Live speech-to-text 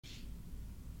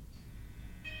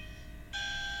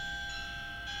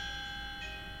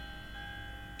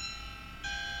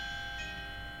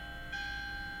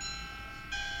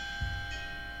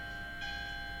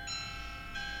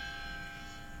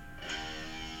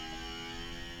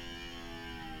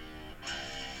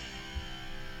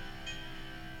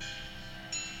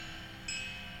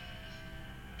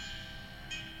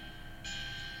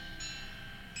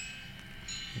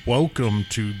Welcome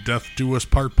to Death Do Us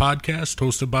Part podcast,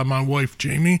 hosted by my wife,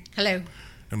 Jamie. Hello.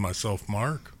 And myself,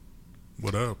 Mark.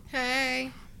 What up?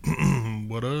 Hey.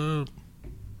 What up?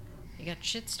 You got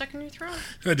shit stuck in your throat?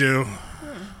 I do.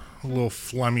 A little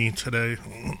phlegmy today.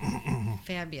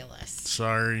 Fabulous.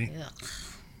 Sorry. Ugh.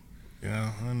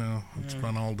 Yeah, I know. It's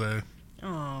been all day.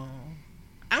 Oh.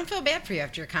 I don't feel bad for you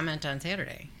after your comment on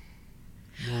Saturday.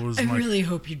 What was I my... really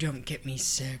hope you don't get me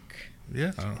sick.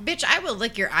 Yeah. Bitch, I will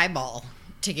lick your eyeball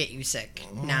to get you sick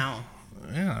now.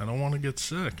 Yeah, I don't want to get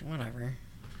sick.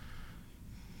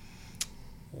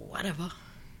 Whatever.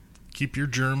 Keep your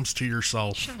germs to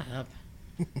yourself. Shut up.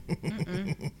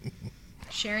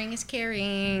 Sharing is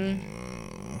caring.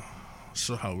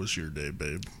 So how was your day,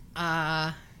 babe?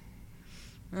 I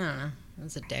don't know. It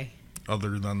was a day.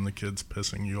 Other than the kids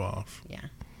pissing you off. Yeah.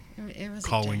 It was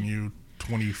Calling a day. you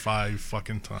 25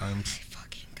 fucking times. My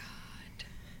fucking God.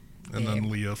 And then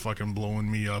Babe. Leah fucking blowing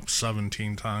me up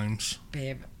 17 times.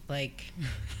 Babe, like,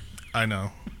 I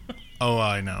know. Oh,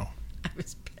 I know. I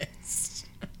was pissed.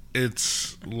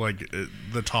 It's like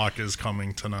the talk is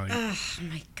coming tonight. Oh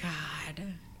my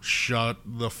God. Shut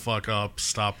the fuck up.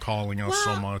 Stop calling us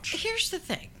so much. Here's the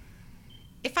thing.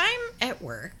 If I'm at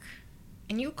work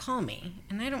and you call me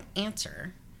and I don't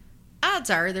answer, odds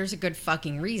are there's a good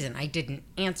fucking reason I didn't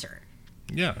answer.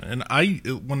 Yeah, and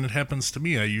when it happens to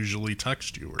me, I usually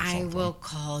text you or something. I will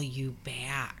call you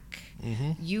back.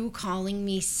 Mm-hmm. You calling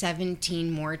me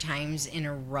 17 more times in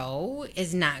a row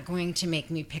is not going to make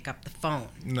me pick up the phone.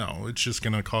 No, it's just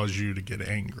going to cause you to get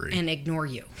angry. And ignore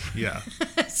you. Yeah.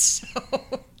 So.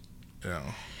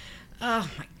 Yeah. Oh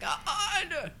my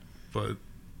God. But,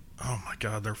 oh my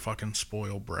God, they're fucking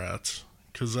spoiled brats.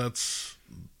 Because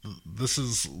this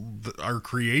is our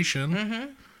creation. Mm-hmm.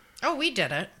 Oh, we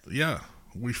did it. Yeah,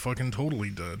 we fucking totally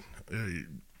did.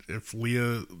 If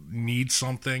Leah needs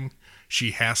something,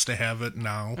 she has to have it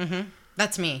now. Mm-hmm.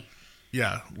 That's me.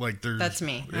 Yeah, like That's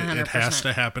me. 100%. It has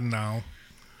to happen now.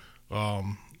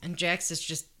 And Jax is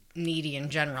just needy in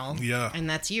general. Yeah. And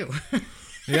that's you.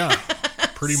 Yeah,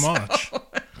 pretty much.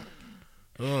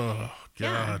 Oh, God.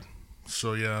 Yeah.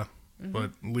 So, yeah. Mm-hmm.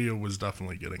 But Leah was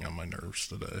definitely getting on my nerves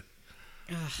today.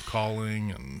 Ugh.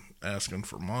 Calling and asking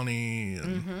for money.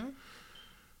 And,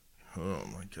 oh,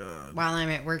 my God. While I'm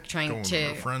at work trying Going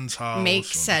to a friend's house make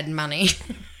said money.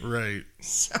 Right.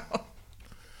 So,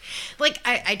 like,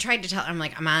 I tried to tell her, I'm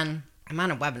like, I'm on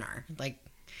a webinar. Like,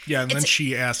 yeah, and then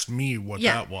she asked me what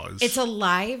that was. It's a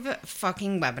live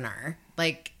fucking webinar.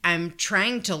 Like, I'm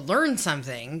trying to learn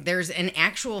something. There's an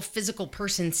actual physical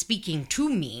person speaking to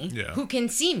me who can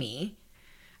see me.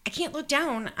 I can't look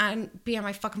down and be on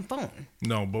my fucking phone.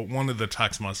 No, but one of the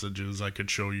text messages I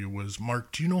could show you was,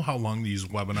 Mark, do you know how long these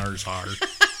webinars are?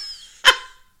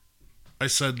 I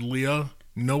said, Leah,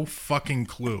 no fucking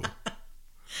clue.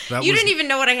 You didn't even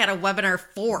know what I had a webinar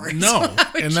for. No,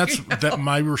 so and that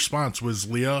my response was,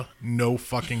 Leah, no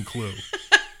fucking clue.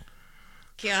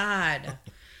 God.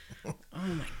 Oh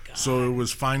my God. So it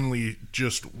was finally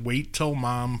just wait till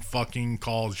mom fucking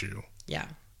calls you. Yeah.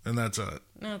 And that's it.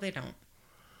 No, they don't.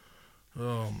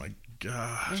 Oh my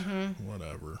God.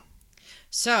 Whatever.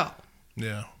 So.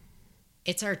 Yeah.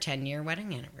 It's our 10-year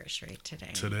wedding anniversary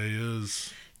today. Today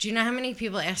is. Do you know how many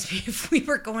people asked me if we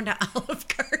were going to Olive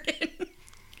Garden?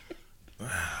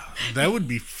 That would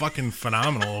be fucking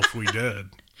phenomenal if we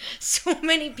did. So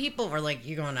many people were like,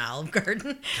 you going to Olive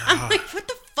Garden? I'm like, what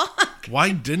the fuck?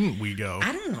 Why didn't we go?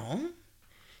 I don't know.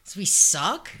 So we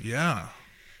suck? Yeah.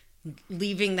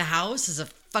 Leaving the house is a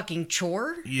fucking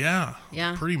chore? Yeah.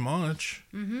 Yeah. Pretty much.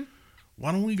 Mm-hmm.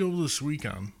 Why don't we go this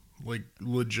weekend? Like,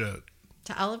 legit.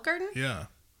 To Olive Garden? Yeah.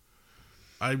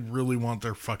 I really want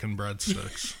their fucking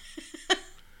breadsticks.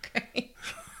 Okay.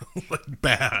 Like,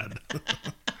 bad.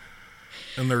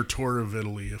 And their tour of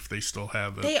Italy, if they still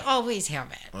have it. They always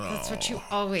have it. That's what you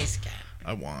always get.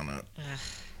 I want it. Ugh.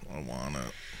 I want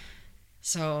it.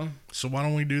 So why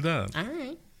don't we do that? All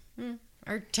right.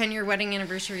 Our 10-year wedding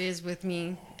anniversary is with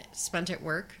me spent at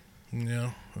work.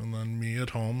 Yeah, and then me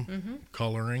at home,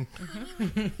 coloring.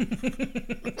 That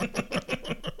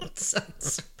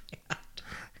sounds so bad.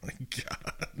 My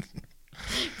God.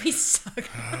 We suck.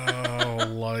 Oh,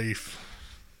 life.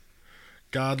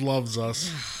 God loves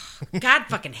us. God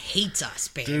fucking hates us,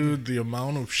 babe. Dude, the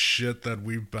amount of shit that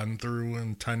we've been through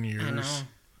in 10 years. I know.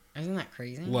 Isn't that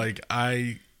crazy? Like,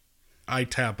 I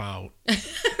tap out.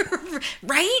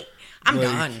 Right? I'm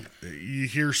done. You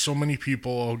hear so many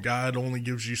people, oh, God only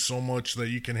gives you so much that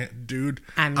you can hit. Dude.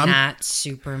 I'm not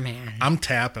Superman. I'm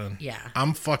tapping. Yeah.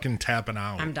 I'm fucking tapping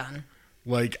out. I'm done.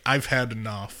 Like, I've had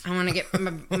enough. I want to get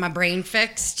my brain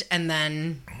fixed, and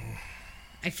then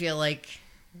I feel like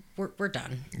we're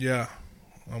done. Yeah.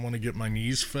 I want to get my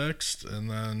knees fixed, and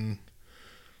then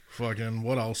fucking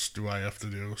what else do I have to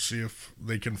do? See if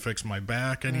they can fix my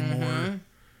back anymore,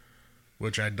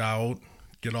 which I doubt.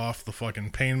 Get off the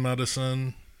fucking pain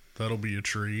medicine. That'll be a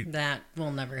treat. That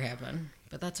will never happen,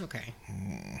 but that's okay.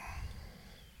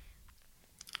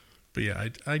 But yeah,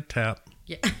 I tap.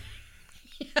 Yeah.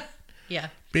 Yeah.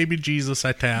 Baby Jesus,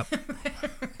 I tap.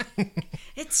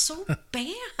 It's so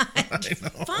bad.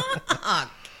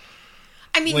 Fuck.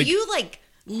 I mean, like, you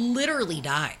literally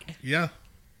died. Yeah.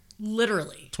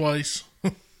 Literally. Twice.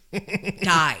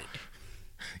 Died.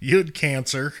 You had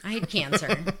cancer. I had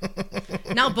cancer.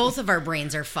 Now both of our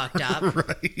brains are fucked up.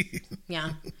 Right.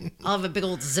 Yeah. I'll have a big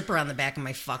old zipper on the back of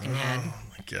my fucking head. Oh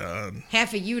my God.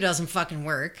 Half of you doesn't fucking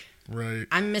work. Right.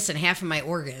 I'm missing half of my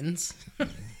organs.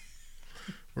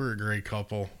 We're a great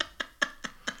couple.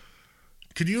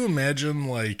 Could you imagine,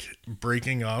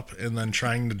 breaking up and then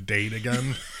trying to date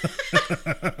again?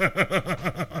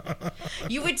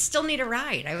 You would still need a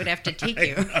ride. I would have to take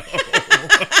you.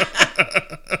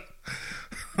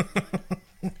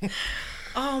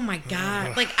 Oh, my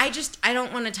God. I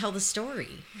don't want to tell the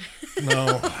story.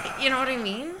 No. You know what I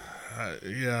mean?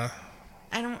 Yeah.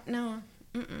 I don't know.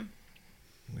 Mm-mm.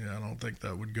 Yeah, I don't think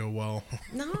that would go well.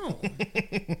 No.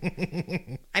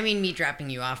 I mean, me dropping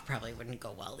you off probably wouldn't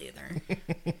go well either.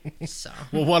 So.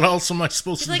 Well, what else am I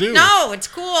supposed to do? No, it's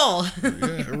cool.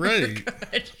 Yeah, right.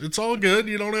 It's all good.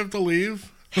 You don't have to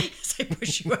leave. As I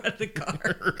push you out of the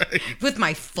car. Right. With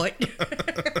my foot.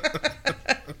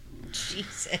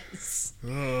 Jesus.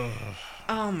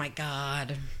 Oh, my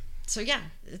God. So, yeah,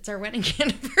 it's our wedding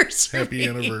anniversary. Happy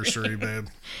anniversary, babe.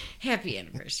 Happy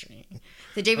anniversary.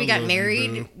 The day we got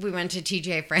married, we went to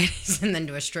TGI Fridays and then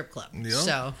to a strip club. Yeah,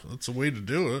 so that's a way to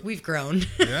do it. We've grown.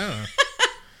 Yeah.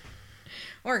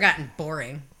 Or gotten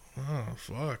boring. Oh,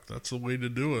 fuck. That's the way to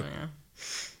do it.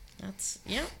 Yeah.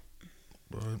 Yep.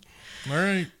 But, all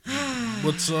right.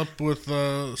 What's up with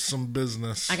some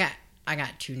business? I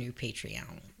got 2 new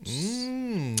Patreons.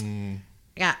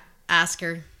 I got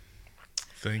Oscar.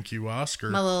 Thank you, Oscar.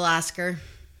 My little Oscar.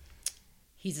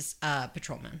 He's a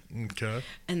patrolman. Okay.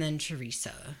 And then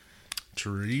Teresa.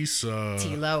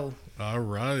 Tilo. All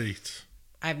right.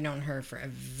 I've known her for a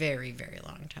very, very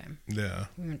long time. Yeah.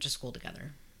 We went to school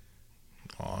together.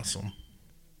 Awesome.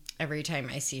 Every time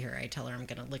I see her, I tell her I'm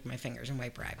going to lick my fingers and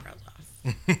wipe her eyebrows off.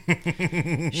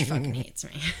 She fucking hates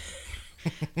me.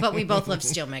 But we both love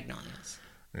Steel Magnolias.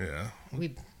 Yeah.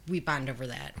 We bond over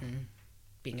that and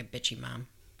being a bitchy mom.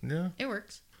 Yeah. It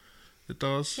works. It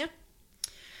does. Yeah.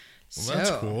 Well, that's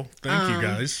cool. Thank you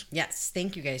guys. Yes,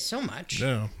 thank you guys so much.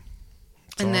 Yeah.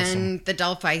 And then the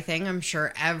Delphi thing, I'm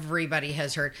sure everybody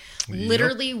has heard.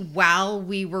 Literally while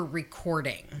we were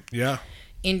recording. Yeah.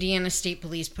 Indiana State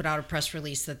Police put out a press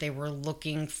release that they were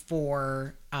looking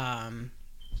for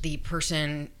the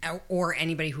person or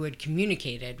anybody who had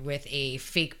communicated with a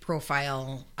fake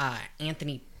profile,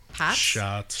 Anthony Potts.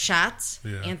 Shots.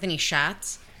 Yeah. Anthony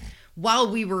Shots.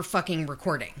 While we were fucking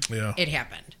recording. Yeah. It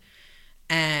happened.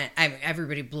 And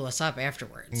everybody blew us up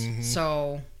afterwards. Mm-hmm.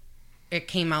 So it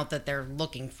came out that they're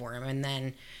looking for him. And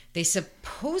then they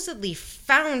supposedly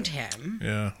found him.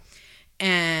 Yeah.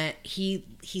 And he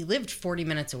lived 40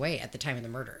 minutes away at the time of the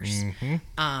murders.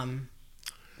 Mm-hmm.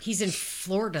 He's in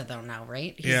Florida, though, now,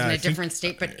 right? He's in a different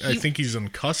state. But I think he's in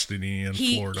custody in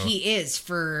Florida. He is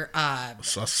for... a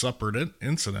separate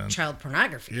incident. Child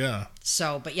pornography. Yeah.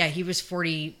 So, but yeah, he lived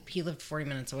 40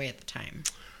 minutes away at the time.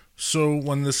 So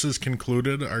when this is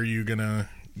concluded, are you going to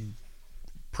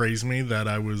praise me that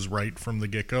I was right from the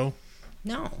get-go?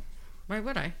 No. Why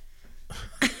would I?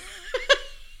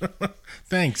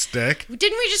 Thanks, Dick.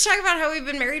 Didn't we just talk about how we've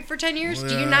been married for 10 years?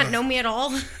 Do you not know me at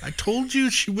all? I told you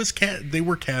they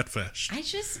were catfished.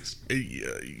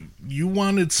 You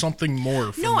wanted something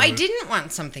more. No, I didn't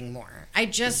want something more. I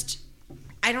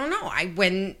don't know.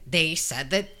 When they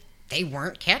said that they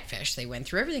weren't catfish, they went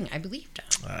through everything. I believed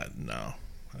them. No,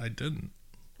 I didn't.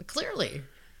 Clearly.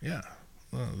 Yeah.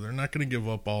 They're not going to give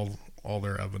up all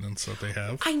their evidence that they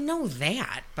have. I know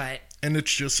that, but... And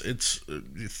it's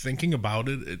thinking about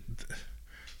it,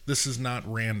 this is not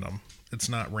random. It's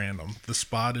not random. The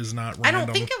spot is not random. I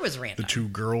don't think it was random. The 2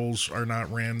 girls are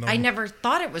not random. I never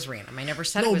thought it was random. I never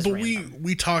said it was random. No, but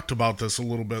we talked about this a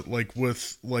little bit,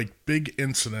 with big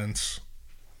incidents.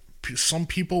 Some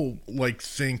people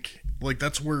think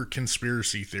that's where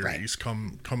conspiracy theories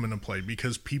come into play,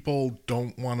 because people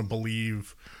don't want to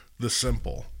believe the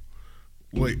simple.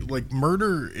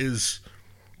 Murder is,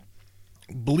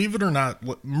 believe it or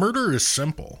not, murder is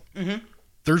simple. Mm-hmm.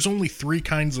 There's only 3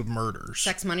 kinds of murders: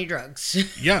 sex, money, drugs.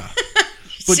 Yeah.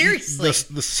 But seriously,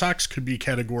 the sex could be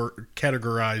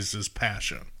categorized as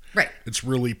passion. Right. It's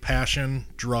really passion,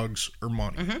 drugs, or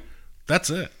money. Mm-hmm. That's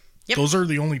it. Yep. Those are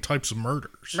the only types of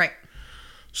murders. Right.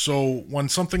 So when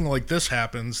something like this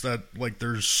happens, that like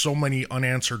there's so many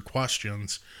unanswered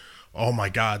questions, oh my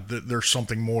God, there's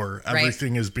something more. Right.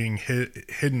 Everything is being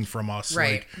hidden from us.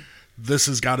 Right. Like, this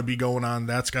has got to be going on.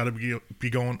 That's got to be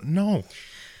going. No,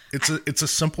 it's a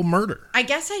simple murder. I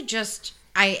guess I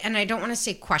don't want to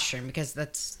say question because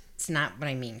it's not what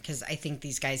I mean, because I think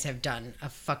these guys have done a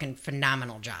fucking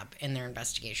phenomenal job in their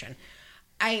investigation.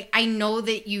 I know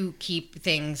that you keep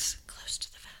things close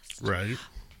to the vest. Right.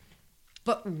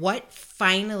 But what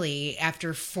finally,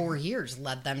 after 4 years,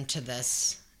 led them to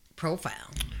this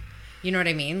profile? You know what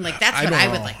I mean? Like, that's what I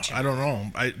would like to know. I don't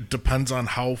know. It depends on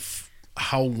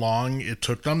how long it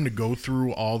took them to go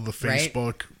through all the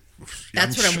Facebook. Right.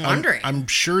 That's what I'm wondering. I'm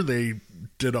sure they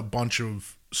did a bunch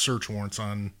of search warrants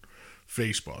on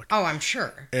Facebook. Oh, I'm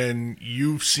sure. And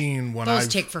you've seen when those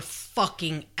take for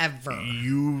fucking ever.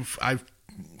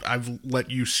 I've let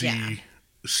you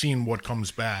seen what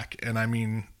comes back, and I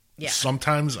mean,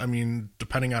 sometimes, I mean,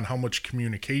 depending on how much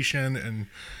communication and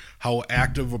how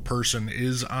active a person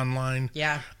is online,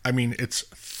 I mean, it's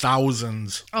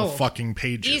thousands of fucking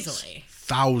pages, easily,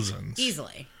 thousands,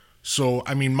 easily. So,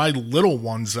 I mean, my little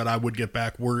ones that I would get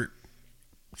back were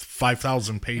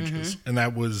 5,000 pages, and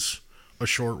that was a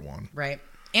short one, right?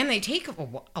 And they take a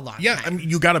long time. Yeah, I mean,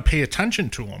 you got to pay attention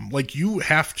to them. Like, you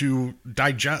have to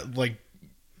digest, like,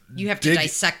 you have to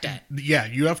dissect it. Yeah,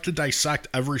 you have to dissect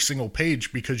every single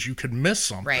page because you could miss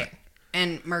something. Right.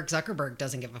 And Mark Zuckerberg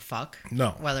doesn't give a fuck.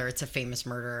 No. Whether it's a famous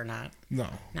murder or not. No.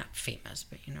 Not famous,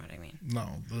 but you know what I mean. No,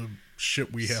 the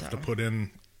shit we have to put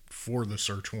in for the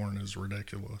search warrant is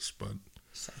ridiculous, but...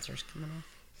 Sensors coming off.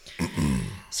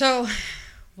 So,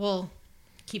 we'll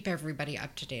keep everybody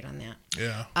up to date on that.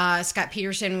 Yeah. Scott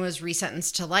Peterson was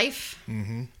resentenced to life,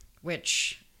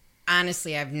 which...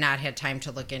 Honestly, I've not had time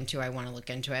to look into. I want to look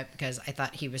into it because I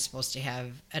thought he was supposed to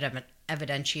have an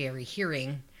evidentiary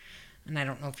hearing, and I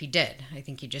don't know if he did. I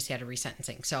think he just had a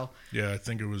resentencing. So yeah, I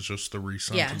think it was just the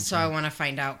resentencing. Yeah, so I want to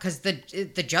find out because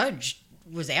the judge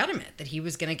was adamant that he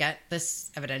was going to get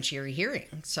this evidentiary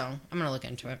hearing. So I'm going to look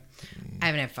into it. I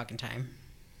haven't had fucking time.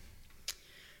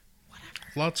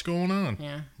 Whatever. Lots going on.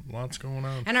 Yeah. Lots going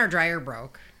on. And our dryer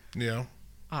broke. Yeah.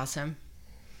 Awesome.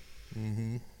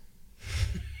 Mm-hmm.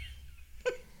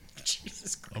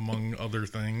 Jesus Christ. Among other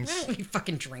things. Why don't we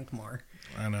fucking drink more?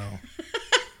 I know.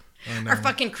 Our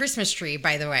fucking Christmas tree,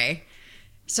 by the way.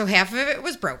 So half of it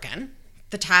was broken.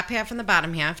 The top half and the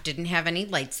bottom half didn't have any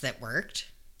lights that worked.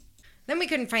 Then we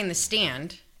couldn't find the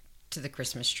stand to the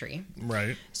Christmas tree.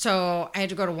 Right. So I had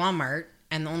to go to Walmart,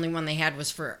 and the only one they had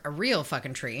was for a real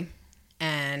fucking tree.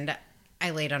 And I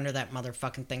laid under that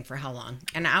motherfucking thing for how long?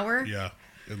 An hour? Yeah,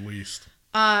 at least.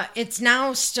 It's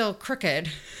now still crooked.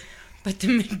 But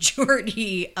the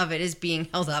majority of it is being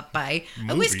held up by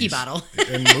a whiskey bottle.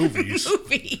 And movies.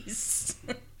 Movies.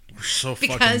 We're so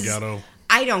fucking ghetto.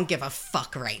 I don't give a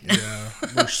fuck right now. Yeah,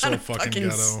 we're so fucking ghetto.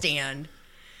 Stand.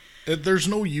 There's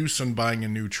no use in buying a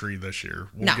new tree this year.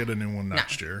 We'll get a new one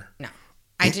next year. No.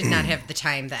 I did not have the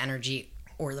time, the energy,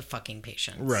 or the fucking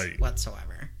patience. Right.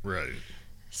 Whatsoever. Right.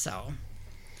 So,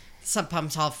 sub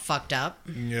pump's all fucked up.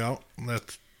 Yeah,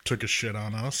 that took a shit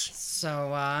on us.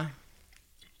 So,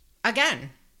 again,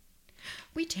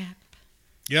 we tap.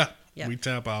 Yeah, we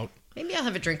tap out. Maybe I'll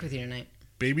have a drink with you tonight.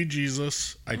 Baby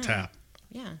Jesus, I tap.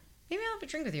 Yeah. Maybe I'll have a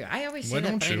drink with you. I always say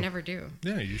that, but I never do.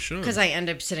 Yeah, you should. Because I end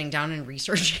up sitting down and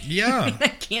researching. Yeah. I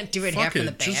can't do it half in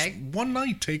the bag. Just one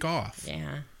night, take off.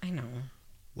 Yeah, I know.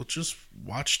 Let's just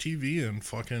watch TV and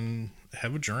fucking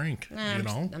have a drink, you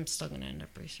know? I'm still going to end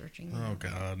up researching. Oh,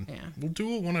 God. Yeah. We'll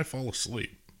do it when I fall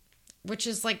asleep. Which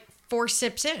is like 4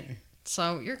 sips in.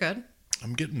 So you're good.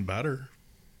 I'm getting better.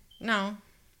 No.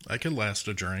 I could last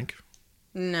a drink.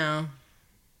 No.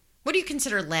 What do you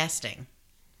consider lasting?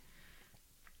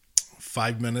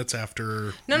 5 minutes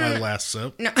after my last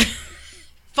sip. No.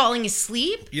 Falling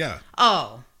asleep? Yeah.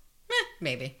 Oh.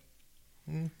 Maybe.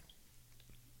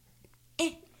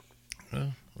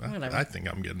 Whatever. I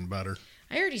think I'm getting better.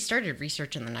 I already started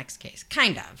researching the next case.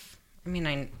 Kind of. I mean,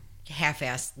 I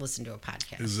half-assed listened to a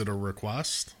podcast. Is it a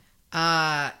request?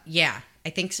 Yeah. I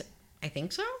think so.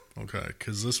 Okay,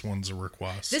 because this one's a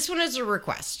request. This one is a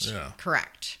request. Yeah.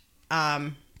 Correct.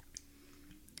 The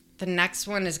next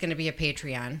one is going to be a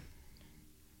Patreon.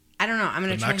 I don't know. I'm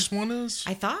going to try. The next one is?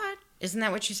 I thought. Isn't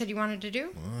that what you said you wanted to do?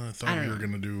 I thought we were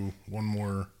going to do one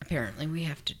more. Apparently, we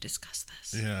have to discuss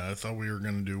this. Yeah, I thought we were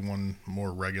going to do one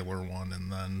more regular one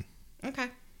and then. Okay.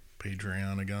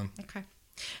 Patreon again. Okay.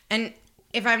 And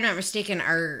if I'm not mistaken,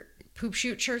 our poop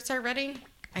shoot shirts are ready.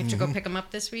 I have to go pick them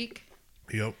up this week.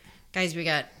 Yep. Guys, we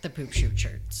got the poop shoot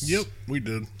shirts. Yep, we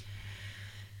did.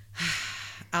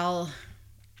 And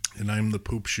I'm the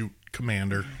poop shoot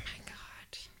commander. Oh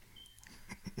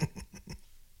my God.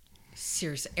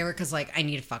 Seriously, Erica's like, I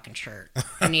need a fucking shirt.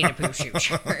 I need a poop shoot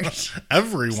shirt.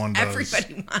 Everyone does.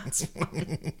 Everybody wants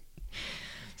one.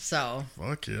 So.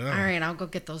 Fuck yeah. All right, I'll go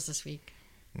get those this week.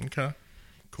 Okay.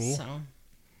 Cool. So.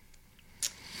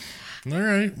 All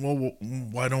right. Well,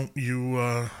 why don't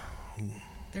you...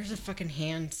 There's a fucking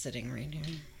hand sitting right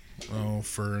here. Oh,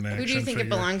 for an action Who do you think figure? it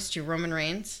belongs to? Roman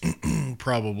Reigns?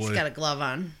 Probably. He's got a glove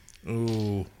on.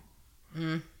 Ooh.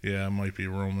 Yeah, it might be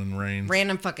Roman Reigns.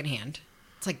 Random fucking hand.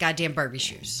 It's like goddamn Barbie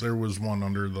shoes. There was one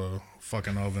under the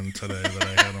fucking oven today that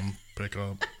I had him pick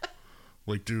up.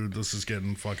 Like, dude, this is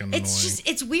getting fucking annoying.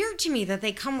 It's weird to me that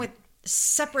they come with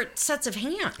separate sets of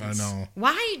hands. I know.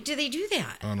 Why do they do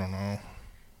that? I don't know.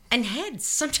 And heads.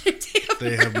 Sometimes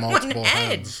they have multiple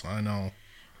head. heads. I know.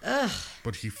 Ugh.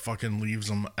 But he fucking leaves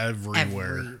them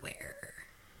everywhere.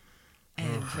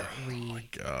 Oh my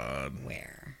God.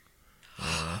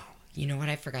 You know what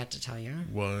I forgot to tell you?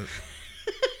 What?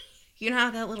 You know how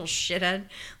that little shithead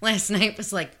last night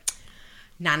was like,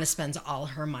 Nana spends all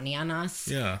her money on us.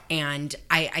 Yeah. And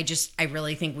I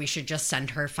really think we should just send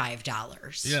her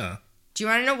 $5. Yeah. Do you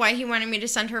want to know why he wanted me to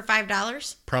send her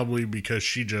 $5? Probably because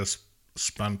she just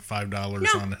spent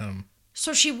 $5 on him.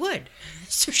 So she would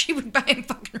buy him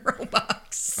fucking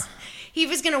Robux. He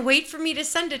was going to wait for me to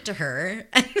send it to her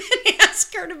and then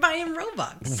ask her to buy him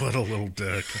Robux. What a little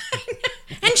dick.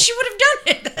 And she would have done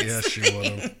it. That's she would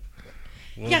have.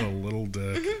 What a little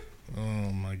dick. Mm-hmm.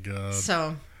 Oh my God.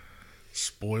 So.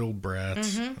 Spoiled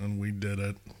brats. Mm-hmm. And we did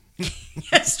it.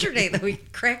 Yesterday, though, he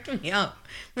cracked me up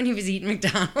when he was eating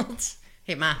McDonald's.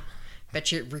 Hey, Ma.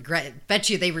 Bet you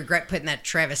they regret putting that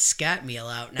Travis Scott meal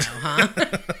out now, huh?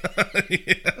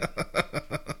 Yeah.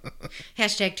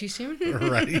 Hashtag too soon.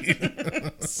 Right.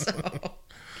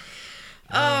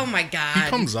 Oh my God. He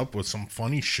comes up with some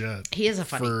funny shit. He is a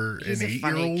funny he's a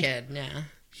funny kid, yeah.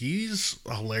 He's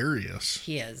hilarious.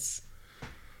 He is.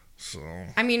 So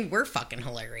I mean, we're fucking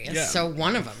hilarious. Yeah. So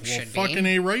one of them should be. Fucking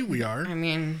A right we are. I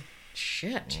mean,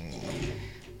 shit.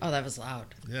 Oh, that was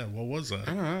loud. Yeah, what was that?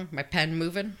 I don't know. My pen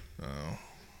moving. Oh.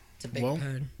 It's a big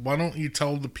pen. Why don't you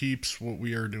tell the peeps what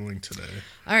we are doing today?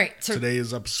 All right. So today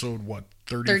is episode, what,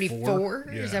 34?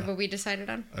 34? Yeah. Is that what we decided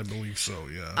on? I believe so,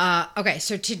 yeah. Okay,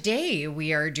 so today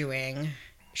we are doing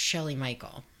Shelly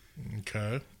Michael.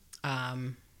 Okay.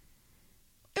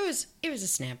 It was a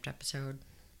snapped episode.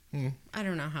 I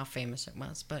don't know how famous it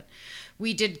was, but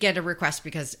we did get a request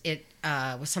because it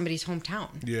was somebody's hometown.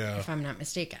 Yeah. If I'm not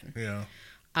mistaken. Yeah.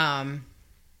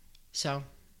 So.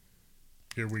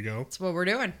 Here we go. That's what we're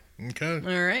doing. Okay.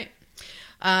 All right.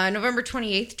 November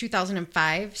 28th,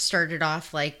 2005 started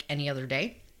off like any other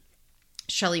day.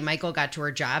 Shelly Michael got to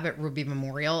her job at Ruby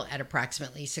Memorial at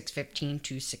approximately 6:15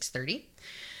 to 6:30.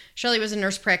 Shelly was a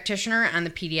nurse practitioner on the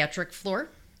pediatric floor.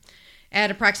 At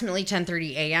approximately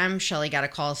 10:30 a.m., Shelly got a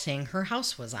call saying her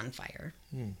house was on fire.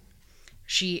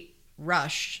 She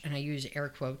rushed, and I use air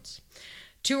quotes,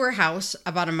 to her house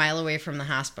about a mile away from the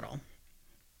hospital.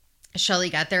 Shelly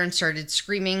got there and started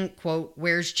screaming, quote,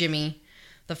 "Where's Jimmy?"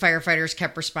 The firefighters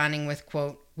kept responding with,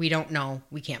 quote, "We don't know.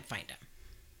 We can't find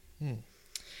him."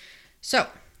 So,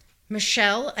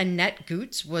 Michelle Annette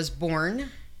Goots was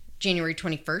born January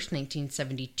 21st,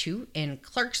 1972 in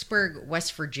Clarksburg,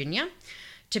 West Virginia,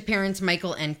 to parents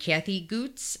Michael and Kathy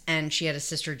Goots, and she had a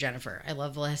sister, Jennifer. I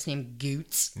love the last name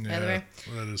Goots, by the way.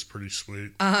 That is pretty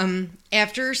sweet.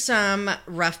 After some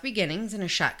rough beginnings and a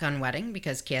shotgun wedding,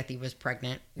 because Kathy was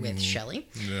pregnant with Shelly,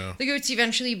 the Goots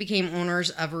eventually became owners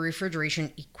of a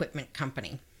refrigeration equipment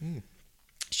company.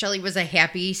 Shelly was a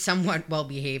happy, somewhat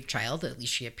well-behaved child, at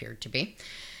least she appeared to be,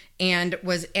 and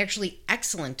was actually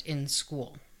excellent in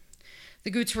school. The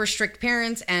Goots were strict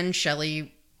parents, and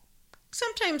Shelly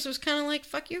sometimes was kind of like,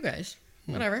 fuck you guys.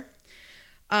 Whatever.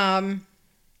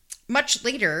 Much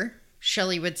later,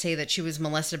 Shelly would say that she was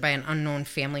molested by an unknown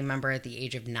family member at the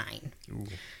age of 9. Ooh.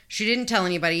 She didn't tell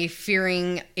anybody,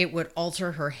 fearing it would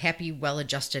alter her happy,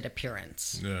 well-adjusted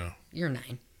appearance. Yeah. You're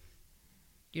 9.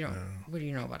 You know, what do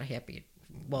you know about a happy,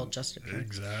 well-adjusted appearance?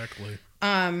 Exactly.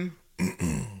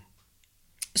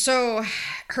 So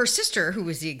her sister, who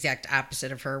was the exact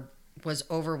opposite of her, was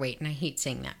overweight, and I hate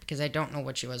saying that because I don't know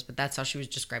what she was, but that's how she was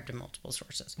described in multiple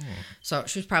sources. So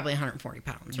she was probably 140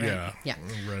 pounds, right? Yeah.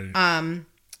 Right.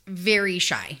 Very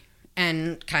shy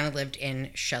and kind of lived in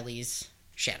Shelly's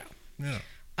shadow. Yeah.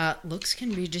 Looks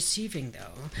can be deceiving,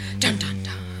 though. Dun, dun,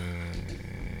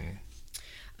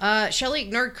 dun. Shelly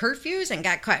ignored curfews and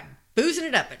got caught boozing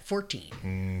it up at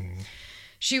 14.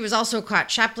 She was also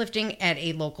caught shoplifting at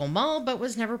a local mall, but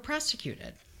was never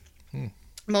prosecuted.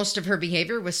 Most of her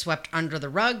behavior was swept under the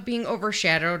rug, being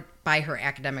overshadowed by her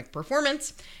academic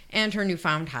performance and her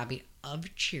newfound hobby of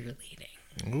cheerleading.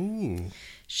 Ooh.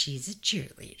 She's a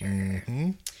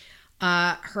cheerleader.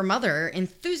 Her mother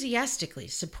enthusiastically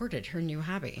supported her new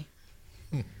hobby.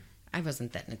 I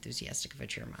wasn't that enthusiastic of a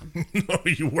cheer mom. No,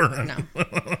 you weren't.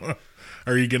 No.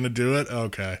 Are you going to do it?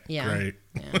 Okay. Yeah. Great.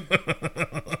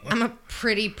 Yeah. I'm a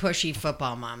pretty pushy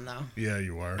football mom, though. Yeah,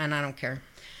 you are. And I don't care.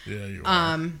 Yeah, you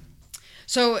are.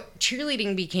 So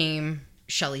cheerleading became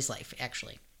Shelly's life,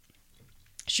 actually.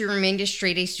 She remained a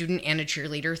straight-A student and a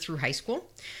cheerleader through high school.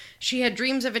 She had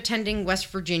dreams of attending West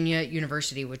Virginia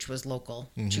University, which was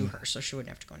local to her, so she wouldn't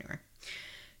have to go anywhere.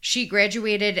 She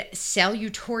graduated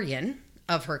salutatorian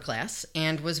of her class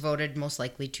and was voted most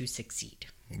likely to succeed.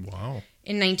 Wow.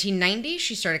 In 1990,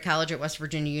 she started college at West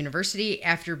Virginia University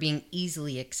after being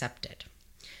easily accepted.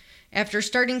 After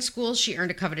starting school, she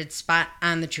earned a coveted spot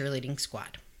on the cheerleading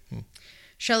squad.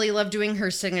 Shelly loved doing her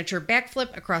signature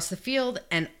backflip across the field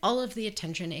and all of the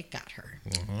attention it got her.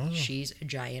 She's a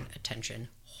giant attention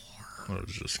whore. I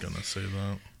was just going to say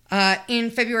that.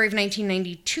 In February of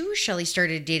 1992, Shelly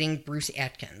started dating Bruce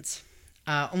Atkins.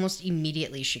 Almost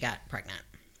immediately, she got pregnant.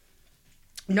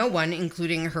 No one,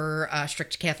 including her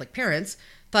strict Catholic parents,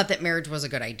 thought that marriage was a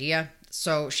good idea.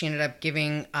 So she ended up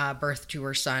giving birth to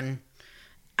her son,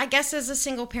 I guess as a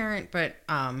single parent, but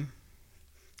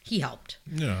he helped.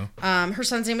 Yeah. Her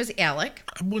son's name was Alec.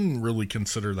 I wouldn't really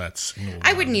consider that single.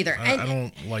 I wouldn't either. I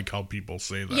don't like how people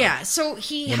say that. Yeah, so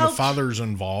he when helped. the father's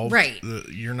involved, Right.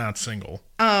 You're not single.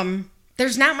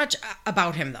 There's not much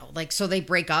about him, though. Like, so they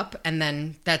break up, and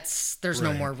then there's no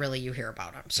Right. more really you hear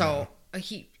about him. So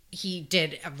he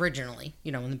did originally,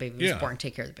 when the baby was born,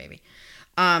 take care of the baby.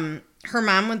 Her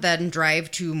mom would then drive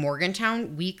to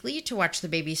Morgantown weekly to watch the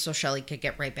baby so Shelly could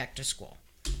get right back to school.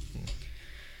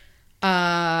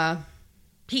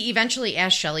 He eventually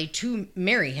asked Shelly to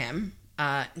marry him.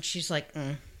 And she's like,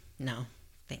 no,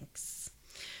 thanks.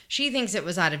 She thinks it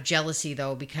was out of jealousy,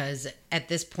 though, because at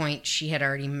this point she had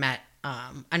already met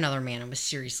another man and was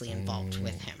seriously involved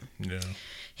with him. Yeah.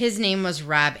 His name was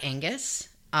Rob Angus.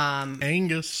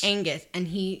 Angus. And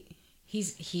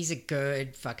he's a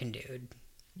good fucking dude.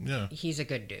 Yeah. He's a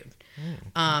good dude.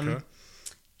 Okay.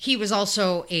 He was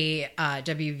also a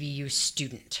WVU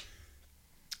student.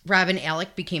 Rob and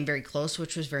Alec became very close,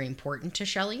 which was very important to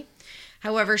Shelly.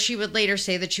 However, she would later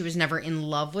say that she was never in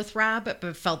love with Rob,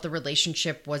 but felt the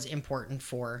relationship was important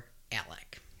for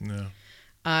Alec.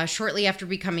 Yeah. Shortly after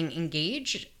becoming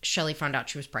engaged, Shelly found out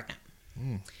she was pregnant.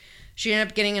 She ended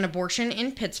up getting an abortion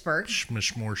in Pittsburgh.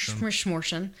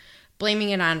 Schmishmortion. Blaming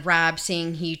it on Rob,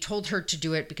 saying he told her to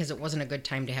do it because it wasn't a good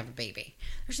time to have a baby.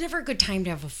 There's never a good time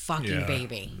to have a fucking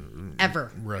baby.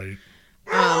 Ever. Right.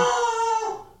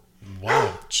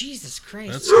 Wow. Jesus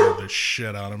Christ. That scared the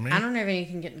shit out of me. I don't have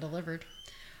anything getting delivered.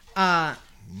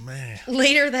 Man.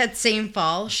 Later that same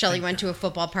fall, Shelly went to a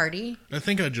football party. I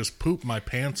think I just pooped my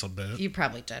pants a bit. You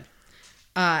probably did.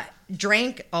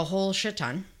 Drank a whole shit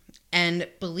ton and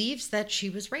believes that she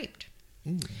was raped.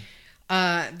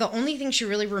 The only thing she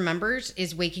really remembers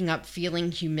is waking up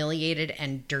feeling humiliated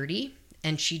and dirty,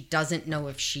 and she doesn't know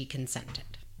if she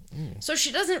consented. So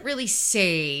she doesn't really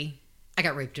say, I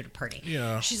got raped at a party.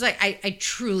 Yeah. She's like, I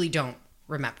truly don't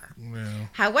remember. Yeah.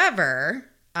 However,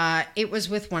 it was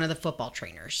with one of the football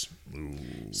trainers. Ooh.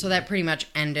 So that pretty much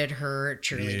ended her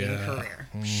cheerleading career.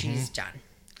 She's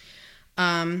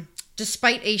done.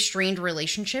 Despite a strained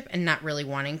relationship and not really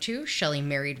wanting to, Shelly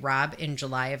married Rob in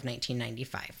July of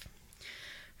 1995.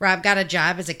 Rob got a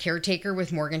job as a caretaker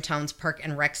with Morgantown's Park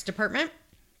and Recs department.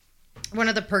 One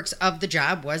of the perks of the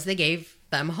job was they gave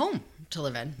them a home to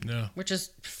live in, which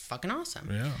is fucking awesome.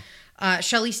 Yeah.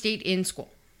 Shelly stayed in school.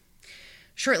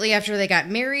 Shortly after they got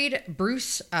married,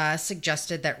 Bruce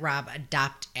suggested that Rob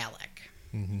adopt Alec.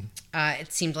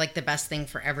 It seemed like the best thing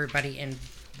for everybody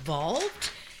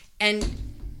involved. And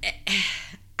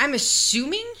I'm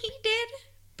assuming he did,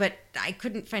 but I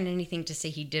couldn't find anything to say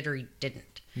he did or he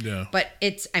didn't. Yeah. But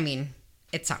it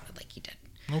sounded like he did.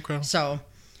 Okay. So,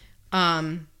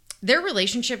 their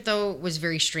relationship, though, was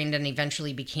very strained and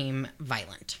eventually became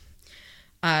violent.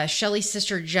 Shelly's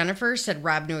sister Jennifer said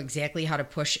Rob knew exactly how to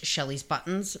push Shelly's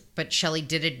buttons, but Shelly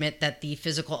did admit that the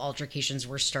physical altercations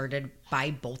were started by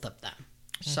both of them.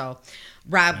 So,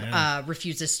 Rob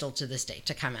refuses still to this day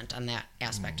to comment on that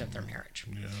aspect of their marriage.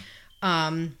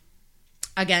 Yeah.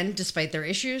 Again, despite their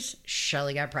issues,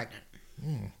 Shelly got pregnant.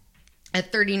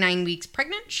 At 39 weeks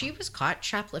pregnant, she was caught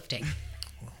shoplifting.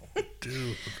 Oh,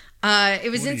 dude.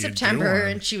 It was What in are you September,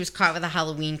 doing? and she was caught with a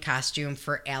Halloween costume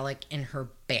for Alec in her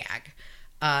bag.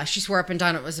 She swore up and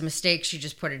down it was a mistake. She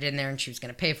just put it in there and she was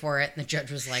going to pay for it. And the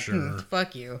judge was like,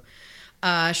 fuck you.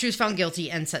 She was found guilty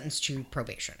and sentenced to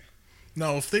probation.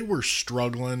 Now, if they were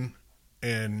struggling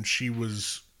and she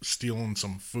was stealing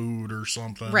some food or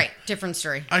something. Right. Different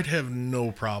story. I'd have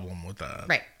no problem with that.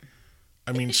 Right.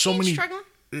 I mean, so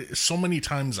many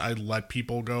times I let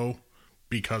people go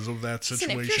because of that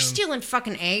situation. Listen, if you're stealing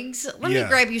fucking eggs, let me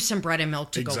grab you some bread and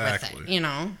milk to go with it, you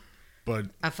know? But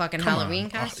a fucking Halloween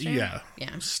costume? Yeah.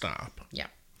 Stop. Yeah.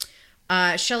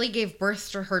 Shelly gave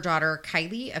birth to her daughter,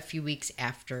 Kylie, a few weeks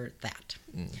after that.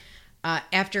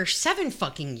 After 7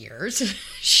 fucking years,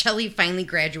 Shelly finally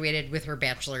graduated with her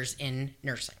bachelor's in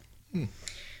nursing.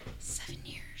 7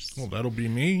 years. Well, that'll be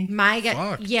me.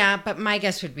 Yeah, but my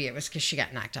guess would be it was because she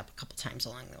got knocked up a couple times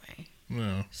along the way.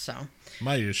 Yeah. So.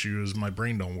 My issue is my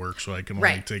brain don't work, so I can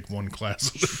only take one class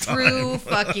at a time. True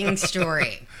fucking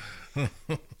story.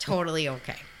 Totally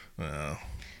okay. Yeah.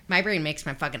 My brain makes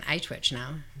my fucking eye twitch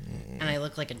now. And I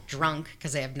look like a drunk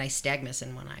because I have nystagmus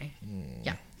in one eye.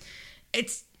 Yeah.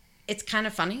 It's kind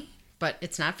of funny, but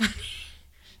it's not funny.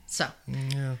 So.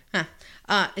 Yeah.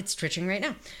 It's twitching right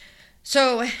now.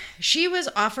 So she was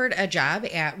offered a job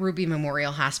at Ruby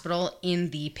Memorial Hospital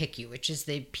in the PICU, which is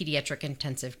the Pediatric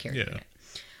Intensive Care Unit.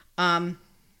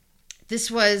 This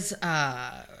was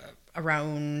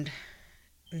around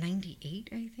 98,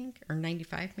 I think, or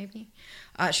 95 maybe.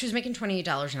 She was making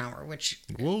 $28 an hour, which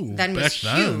then was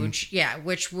huge. Yeah,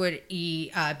 which would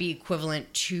be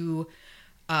equivalent to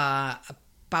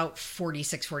about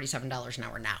 $46, $47 an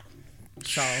hour now.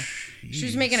 So she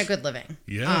was making a good living.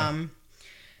 Yeah.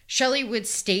 Shelly would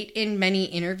state in many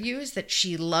interviews that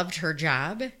she loved her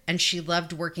job and she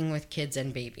loved working with kids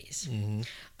and babies.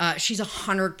 She's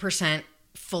 100%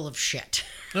 full of shit.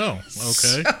 Oh,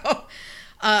 okay. So,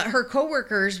 her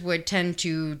coworkers would tend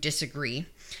to disagree,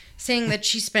 saying that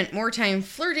she spent more time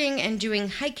flirting and doing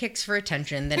high kicks for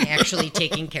attention than actually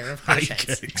taking care of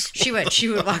patients. She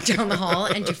would walk down the hall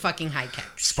and do fucking high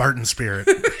kicks. Spartan spirit.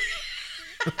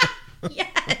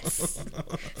 Yes.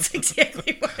 That's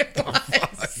exactly what it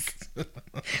was.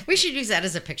 We should use that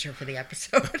as a picture for the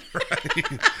episode.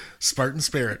 Right. Spartan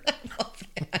spirit. I love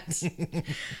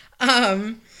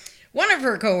that. One of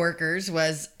her coworkers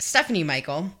was Stephanie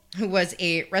Michael, who was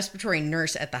a respiratory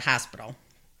nurse at the hospital.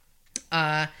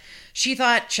 She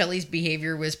thought Shelly's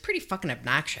behavior was pretty fucking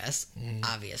obnoxious,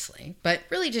 obviously, but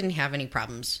really didn't have any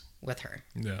problems with her.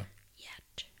 Yeah.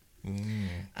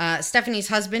 Stephanie's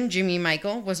husband, Jimmy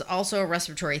Michael, was also a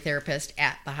respiratory therapist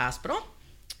at the hospital.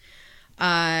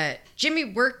 Jimmy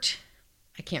worked,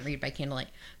 I can't read by candlelight,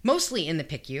 mostly in the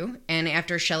PICU, and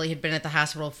after Shelly had been at the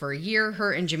hospital for a year,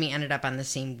 her and Jimmy ended up on the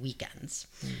same weekends.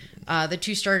 The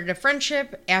two started a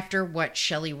friendship after what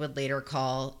Shelly would later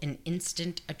call an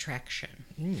instant attraction.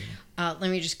 Let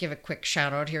me just give a quick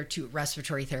shout out here to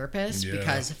respiratory therapists,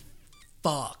 because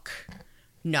fuck.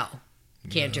 No.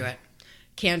 Can't do it.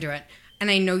 Can't do it. And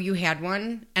I know you had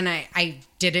one, and I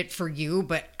did it for you,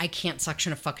 but I can't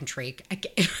suction a fucking trach.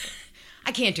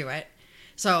 I can't do it.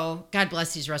 So God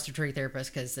bless these respiratory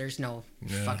therapists, because there's no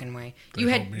fucking way. You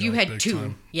had two.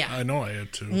 Time. Yeah. I know I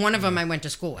had two. One of them I went to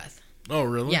school with. Oh,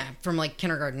 really? Yeah, from like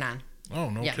kindergarten on.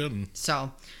 Oh, no kidding.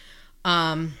 So,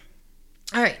 all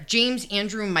right. James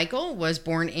Andrew Michael was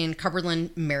born in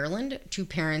Cumberland, Maryland, to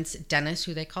parents Dennis,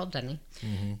 who they called Denny,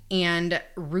 and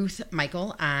Ruth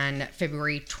Michael on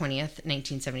February 20th,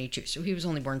 1972. So he was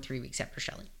only born 3 weeks after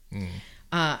Shelly.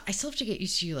 I still have to get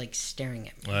used to you like staring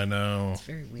at me. I know. It's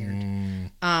very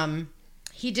weird.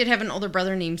 He did have an older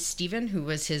brother named Stephen, who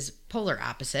was his polar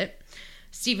opposite.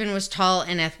 Stephen was tall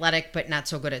and athletic, but not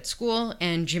so good at school.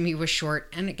 And Jimmy was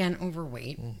short and, again,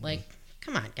 overweight. Like,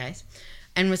 come on, guys.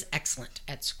 And was excellent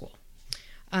at school.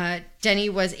 Denny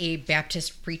was a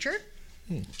Baptist preacher,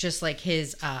 just like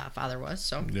his father was.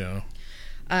 So yeah.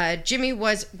 Jimmy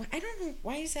was, I don't know,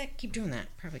 why does that keep doing that?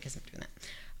 Probably because I'm doing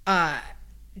that.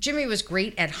 Jimmy was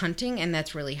great at hunting, and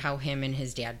that's really how him and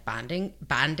his dad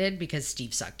bonded, because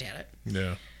Steve sucked at it.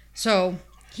 Yeah. So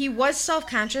he was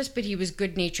self-conscious, but he was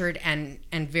good-natured and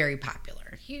very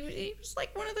popular. He was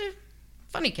like one of the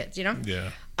funny kids, you know?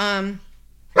 Yeah. Oh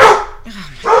my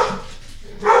God.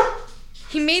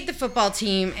 He made the football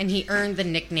team, and he earned the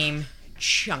nickname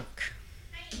Chunk.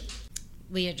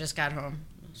 Leah just got home,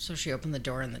 so she opened the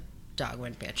door, and the dog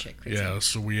went batshit crazy. Yeah,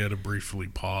 so we had to briefly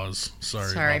pause.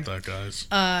 Sorry about that, guys.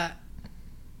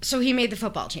 So he made the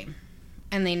football team,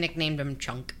 and they nicknamed him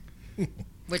Chunk,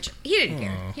 which he didn't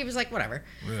care. He was like, whatever.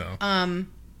 Yeah.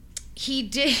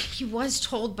 He was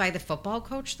told by the football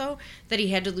coach, though, that he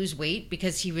had to lose weight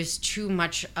because he was too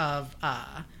much of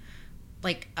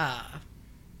like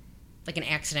an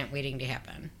accident waiting to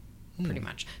happen, pretty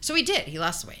much. So he did. He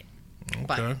lost weight. Okay.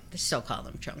 But they still call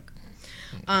him Chunk.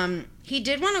 He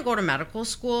did want to go to medical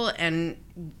school and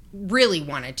really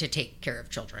wanted to take care of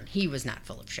children. He was not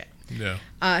full of shit. Yeah.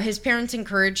 His parents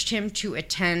encouraged him to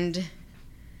attend,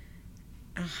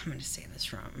 I'm going to say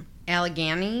this wrong,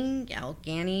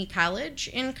 Allegheny College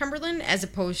in Cumberland, as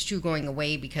opposed to going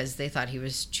away because they thought he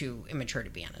was too immature to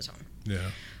be on his own.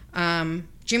 Yeah.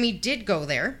 Jimmy did go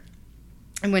there,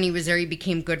 and when he was there, he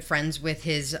became good friends with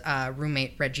his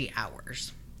roommate, Reggie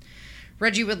Hours.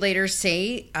 Reggie would later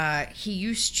say he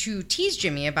used to tease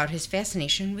Jimmy about his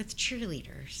fascination with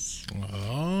cheerleaders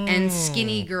and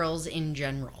skinny girls in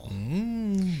general.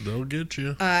 They'll get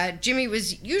you. Jimmy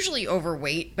was usually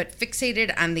overweight, but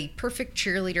fixated on the perfect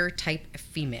cheerleader type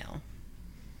female.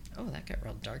 Oh, that got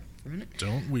real dark for a minute.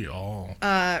 Don't we all?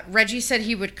 Reggie said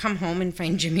he would come home and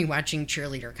find Jimmy watching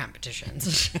cheerleader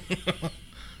competitions.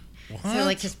 What? So,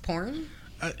 like his porn?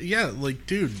 Yeah, like,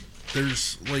 dude,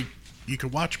 there's, like, you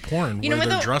could watch porn where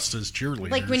they're dressed as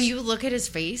cheerleaders. Like, when you look at his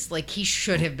face, like, he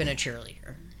should have been a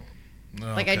cheerleader.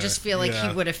 Okay. Like, I just feel like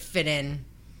he would have fit in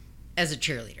as a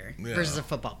cheerleader versus a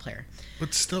football player.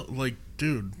 But still, like,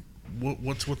 dude,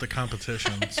 what's with the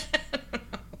competitions?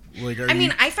 Like,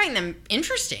 I find them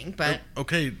interesting, but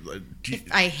okay, if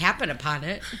I happen upon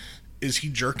it. Is he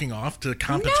jerking off to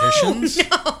competitions?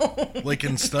 No. Like,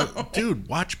 instead, dude,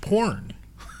 watch porn.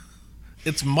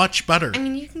 It's much better. I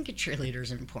mean, you can get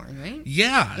cheerleaders in porn, right?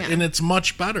 Yeah, and it's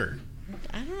much better.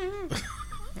 I don't know.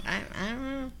 I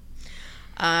don't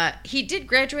know. He did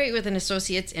graduate with an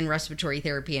associate's in respiratory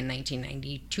therapy in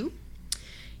 1992.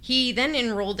 He then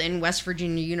enrolled in West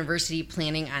Virginia University,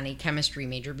 planning on a chemistry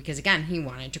major because, again, he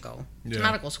wanted to go to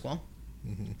medical school.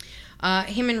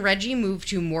 Mm-hmm. Him and Reggie moved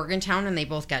to Morgantown, and they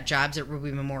both got jobs at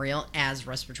Ruby Memorial as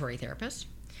respiratory therapists.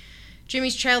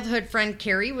 Jimmy's childhood friend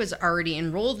Carrie was already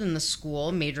enrolled in the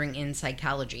school, majoring in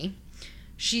psychology.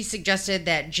 She suggested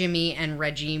that Jimmy and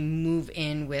Reggie move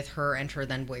in with her and her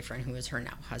then boyfriend, who is her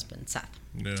now husband, Seth.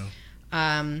 Yeah.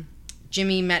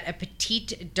 Jimmy met a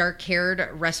petite, dark-haired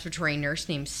respiratory nurse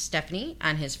named Stephanie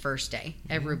on his first day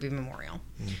at Ruby Memorial.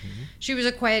 Mm-hmm. She was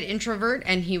a quiet introvert,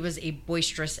 and he was a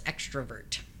boisterous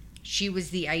extrovert. She was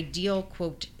the ideal,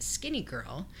 quote, skinny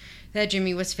girl that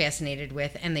Jimmy was fascinated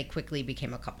with, and they quickly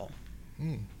became a couple.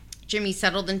 Jimmy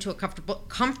settled into a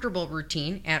comfortable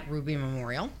routine at Ruby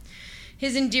Memorial.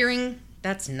 His endearing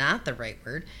bedside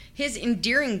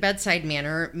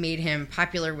manner made him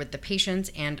popular with the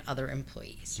patients and other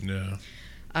employees.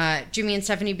 Yeah. Jimmy and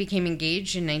Stephanie became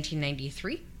engaged in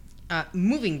 1993,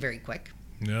 moving very quick.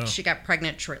 Yeah. She got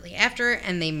pregnant shortly after,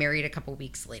 and they married a couple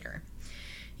weeks later.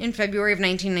 In February of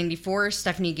 1994,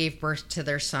 Stephanie gave birth to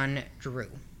their son, Drew.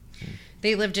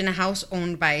 They lived in a house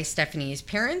owned by Stephanie's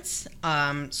parents,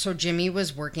 so Jimmy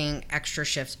was working extra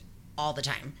shifts all the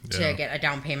time to get a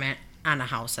down payment on a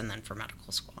house and then for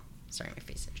medical school. Sorry, my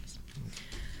face itches.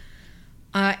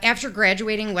 After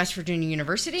graduating West Virginia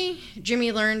University,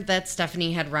 Jimmy learned that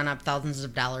Stephanie had run up thousands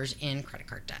of dollars in credit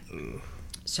card debt. Ugh.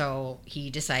 So he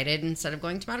decided instead of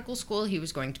going to medical school, he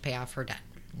was going to pay off her debt.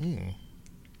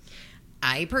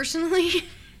 I personally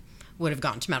would have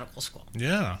gone to medical school.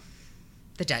 Yeah.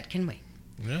 The debt can wait.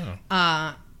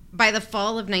 Yeah. By the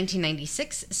fall of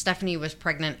 1996, Stephanie was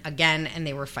pregnant again, and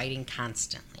they were fighting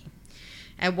constantly.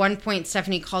 At one point,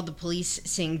 Stephanie called the police,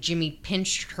 saying Jimmy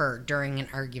pinched her during an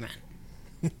argument.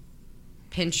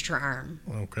 Pinched her arm.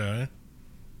 Okay.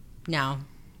 Now,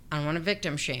 I don't want to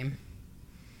victim shame,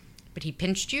 but he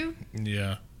pinched you?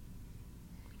 Yeah.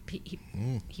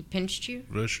 He pinched you?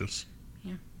 Vicious.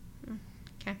 Yeah.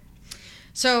 Okay.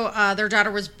 So, their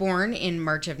daughter was born in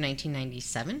March of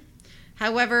 1997.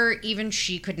 However, even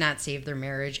she could not save their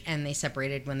marriage, and they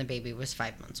separated when the baby was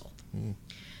 5 months old.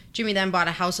 Jimmy then bought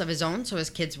a house of his own, so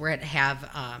his kids were to have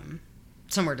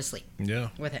somewhere to sleep. Yeah.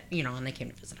 With it, and they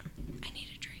came to visit him. I need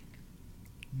a drink.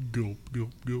 Gulp, gulp,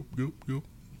 gulp, gulp, gulp.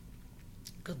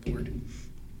 Good Lord.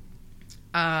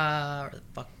 Where the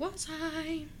fuck was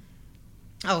I?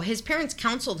 Oh, his parents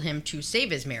counseled him to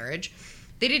save his marriage.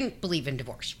 They didn't believe in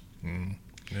divorce.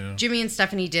 Yeah. Jimmy and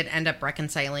Stephanie did end up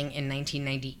reconciling in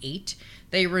 1998.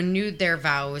 They renewed their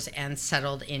vows and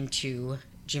settled into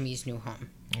Jimmy's new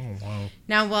home. Oh, wow.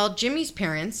 Now, while Jimmy's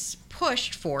parents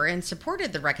pushed for and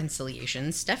supported the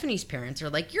reconciliation, Stephanie's parents are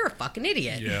like, you're a fucking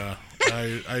idiot. Yeah,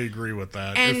 I agree with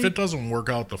that. If it doesn't work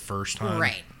out the first time,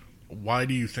 right, why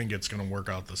do you think it's going to work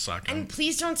out the second? And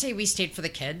please don't say we stayed for the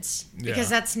kids, because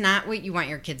that's not what you want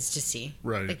your kids to see.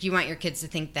 Right. Like, you want your kids to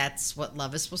think that's what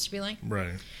love is supposed to be like.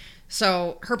 Right.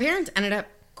 So her parents ended up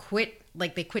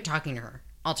they quit talking to her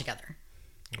altogether.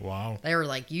 Wow. They were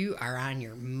like, you are on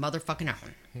your motherfucking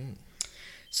own.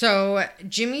 So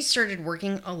Jimmy started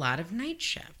working a lot of night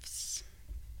shifts.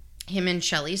 Him and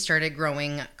Shelly started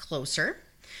growing closer.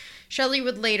 Shelly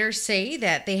would later say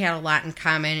that they had a lot in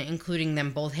common, including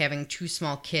them both having 2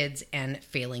 small kids and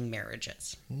failing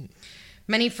marriages.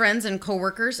 Many friends and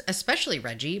coworkers, especially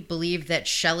Reggie, believed that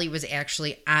Shelly was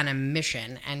actually on a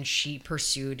mission and she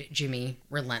pursued Jimmy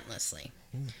relentlessly.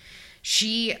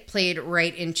 She played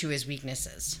right into his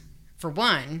weaknesses. For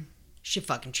one, she's a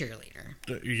fucking cheerleader.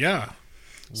 Yeah.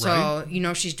 So,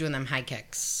 she's doing them high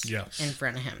kicks in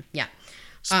front of him. Yeah.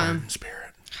 Spartan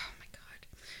spirit. Oh, my God.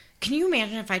 Can you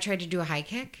imagine if I tried to do a high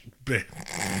kick?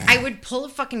 I would pull a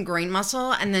fucking groin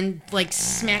muscle and then,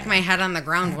 smack my head on the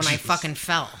ground when I fucking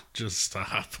fell. Just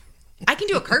stop. I can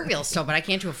do a cartwheel still, but I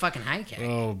can't do a fucking high kick.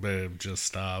 Oh, babe, just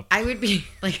stop. I would be,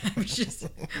 my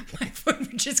foot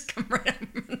would just come right up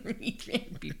underneath me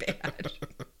and be bad.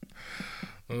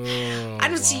 Oh, I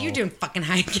don't see you doing fucking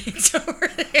high kicks over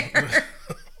there.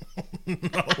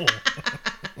 No.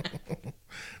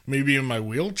 Maybe in my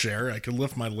wheelchair, I could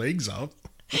lift my legs up.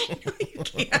 No, you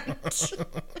can't.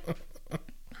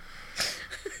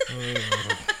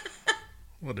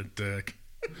 What a dick.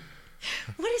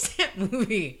 What is that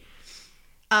movie?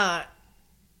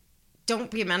 Don't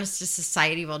be a menace to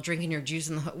society while drinking your juice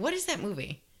in the hood. What is that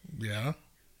movie? Yeah.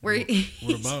 Where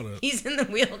what about it? He's in the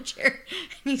wheelchair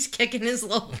and he's kicking his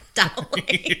little doll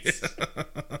legs. Yeah.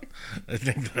 I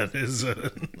think that is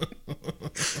it.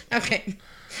 Okay.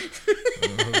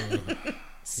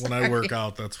 When I work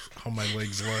out, that's how my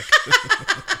legs look.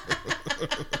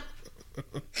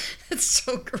 That's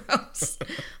so gross.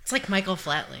 It's like Michael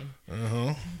Flatley.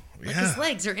 Uh-huh. Yeah. Like his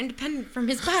legs are independent from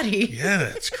his body.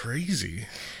 Yeah, it's crazy.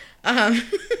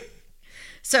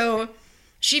 So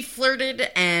she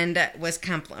flirted and was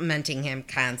complimenting him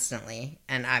constantly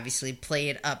and obviously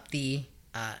played up the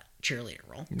cheerleader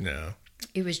role. Yeah.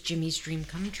 It was Jimmy's dream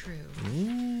come true.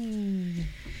 Ooh.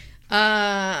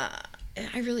 I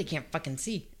really can't fucking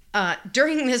see.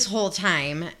 During this whole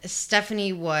time,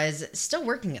 Stephanie was still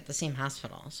working at the same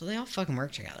hospital, so they all fucking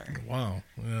work together. Wow.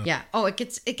 Yeah. Yeah. Oh, it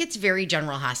gets very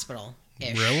General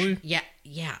Hospital-ish. Really? Yeah.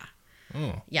 Yeah.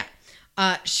 Oh. Yeah.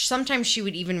 Sometimes she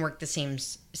would even work the same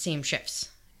shifts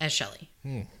as Shelly.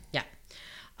 Yeah.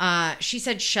 She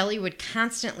said Shelly would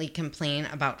constantly complain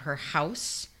about her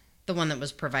house, the one that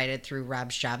was provided through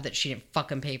Rob's job that she didn't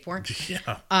fucking pay for.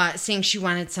 Yeah. Saying she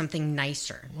wanted something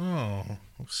nicer. Oh,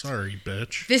 sorry,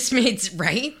 bitch. This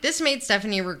made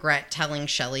Stephanie regret telling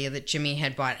Shelly that Jimmy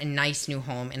had bought a nice new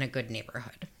home in a good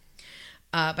neighborhood.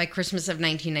 By Christmas of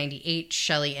 1998,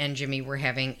 Shelly and Jimmy were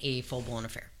having a full-blown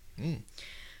affair.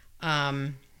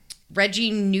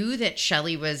 Reggie knew that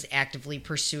Shelly was actively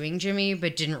pursuing Jimmy,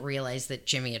 but didn't realize that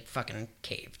Jimmy had fucking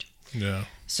caved. Yeah.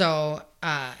 So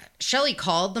Shelly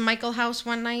called the Michael house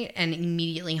one night and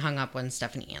immediately hung up when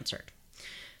Stephanie answered.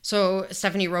 So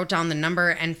Stephanie wrote down the number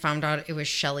and found out it was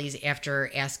Shelly's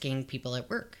after asking people at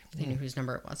work if they knew whose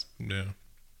number it was. Yeah.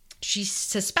 She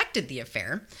suspected the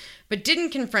affair, but didn't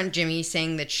confront Jimmy,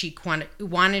 saying that she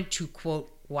wanted to,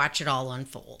 quote, watch it all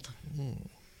unfold.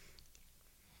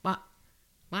 What?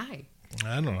 Why?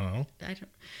 I don't know.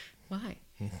 Why?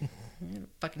 I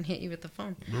fucking hit you with the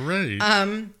phone. Right.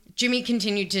 Jimmy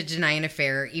continued to deny an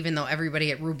affair, even though everybody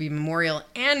at Ruby Memorial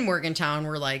and Morgantown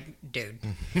were like, dude,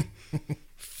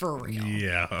 for real.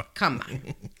 Yeah. Come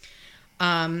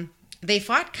on. They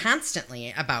fought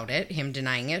constantly about it, him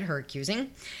denying it, her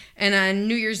accusing. And on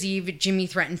New Year's Eve, Jimmy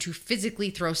threatened to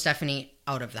physically throw Stephanie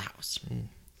out of the house.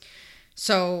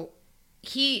 So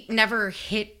he never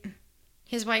hit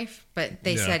his wife, but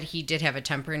they said he did have a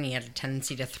temper and he had a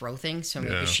tendency to throw things. So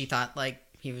maybe she thought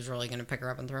he was really going to pick her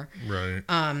up and throw her. Right.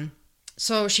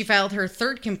 So she filed her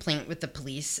third complaint with the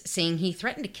police, saying he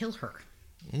threatened to kill her.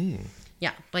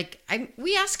 Yeah,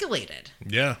 we escalated.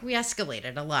 Yeah. We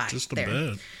escalated a lot. Just a there.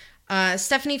 bit.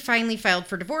 Stephanie finally filed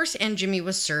for divorce, and Jimmy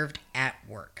was served at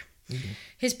work.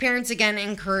 His parents again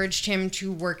encouraged him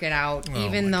to work it out,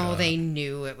 even though they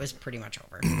knew it was pretty much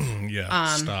over.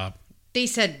 Stop. They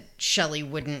said Shelly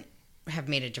wouldn't have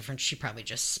made a difference. She probably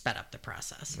just sped up the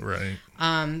process. Right.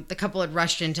 The couple had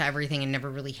rushed into everything and never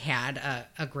really had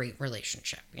a great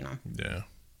relationship, Yeah.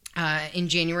 In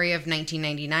January of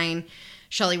 1999,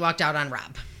 Shelly walked out on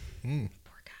Rob. Poor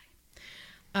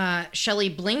guy. Shelly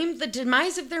blamed the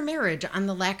demise of their marriage on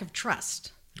the lack of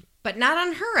trust, but not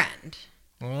on her end.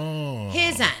 Oh.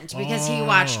 His end, because he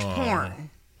watched porn.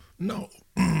 No.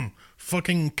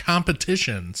 Fucking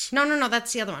competitions. No,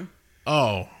 that's the other one.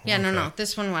 Oh. Yeah, okay. no.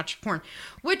 This one watched porn.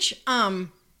 Which, we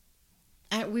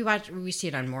see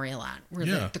it on Maury a lot, where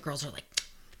the girls are like,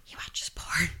 he watches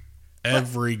porn.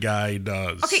 Every guy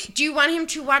does. Okay, do you want him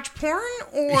to watch porn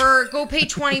or go pay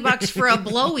 $20 for a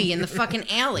blowy in the fucking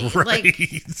alley? Right. Like,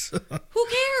 who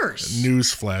cares?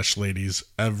 Newsflash, ladies.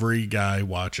 Every guy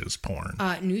watches porn.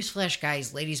 Newsflash,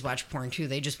 guys. Ladies watch porn too.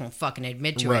 They just won't fucking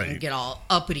admit to it and get all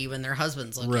uppity when their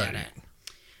husbands look at it.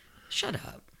 Shut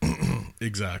up.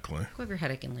 Exactly. Go have your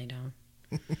headache and lay down.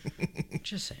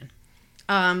 Just saying.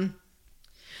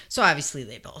 So obviously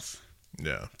they both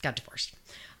got divorced.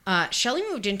 Shelly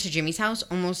moved into Jimmy's house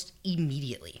almost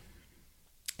immediately.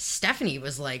 Stephanie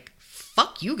was like,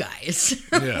 fuck you guys.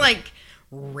 Yeah. Like,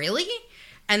 really?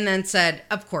 And then said,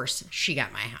 of course, she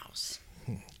got my house.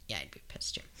 Yeah, I'd be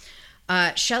pissed too.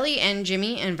 Shelly and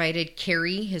Jimmy invited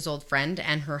Carrie, his old friend,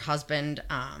 and her husband,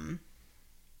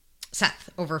 Seth,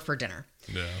 over for dinner.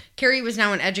 Yeah. Carrie was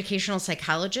now an educational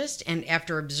psychologist, and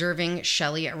after observing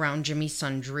Shelly around Jimmy's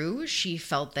son Drew, she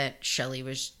felt that Shelly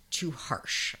was too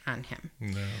harsh on him.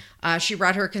 No. She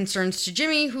brought her concerns to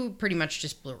Jimmy, who pretty much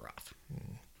just blew her off.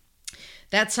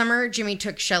 That summer, Jimmy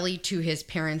took Shelly to his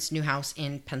parents' new house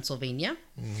in Pennsylvania.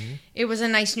 Mm-hmm. It was a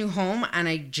nice new home on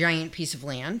a giant piece of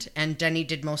land, and Denny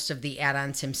did most of the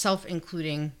add-ons himself,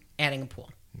 including adding a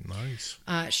pool. Nice.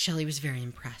 Shelly was very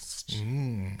impressed.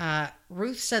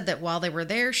 Ruth said that while they were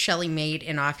there, Shelly made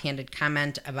an offhanded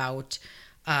comment about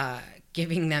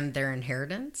giving them their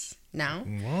inheritance now.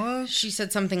 What? She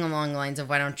said something along the lines of,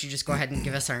 why don't you just go ahead and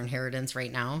give us our inheritance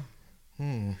right now?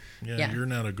 Yeah, you're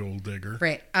not a gold digger.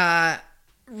 Right.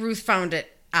 Ruth found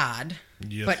it odd,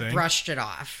 but brushed it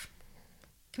off.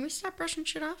 Can we stop brushing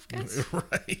shit off, guys?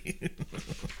 Right.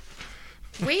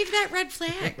 Wave that red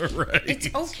flag. Right.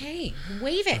 It's okay.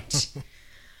 Wave it.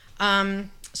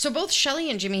 So both Shelly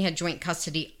and Jimmy had joint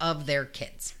custody of their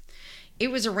kids. It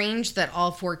was arranged that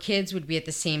all 4 kids would be at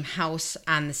the same house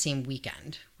on the same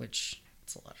weekend, which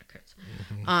is a lot of kids.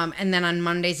 Mm-hmm. And then on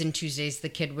Mondays and Tuesdays, the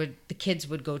kids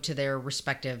would go to their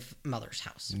respective mother's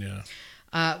house. Yeah.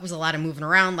 It was a lot of moving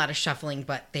around, a lot of shuffling,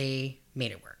 but they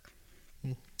made it work.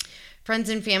 Friends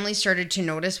and family started to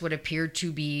notice what appeared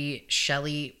to be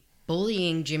Shelly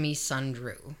bullying Jimmy's son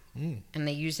Drew. And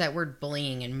they use that word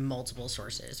bullying in multiple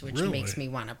sources, which makes me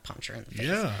want to punch her in the face.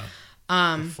 Yeah.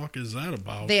 What the fuck is that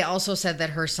about? They also said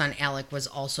that her son Alec was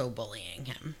also bullying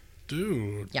him.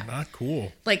 Dude, not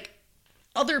cool. Like,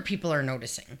 other people are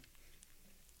noticing.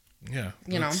 Yeah,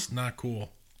 that's not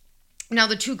cool. Now,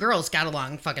 the 2 girls got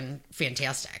along fucking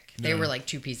fantastic. They were like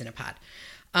 2 peas in a pod.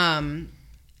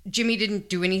 Jimmy didn't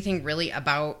do anything really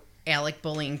about Alec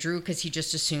bullying Drew because he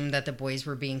just assumed that the boys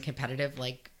were being competitive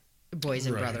like boys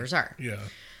and brothers are. Yeah.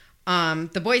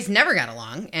 The boys never got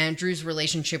along, and Drew's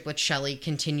relationship with Shelly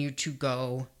continued to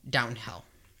go downhill.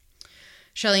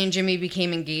 Shelly and Jimmy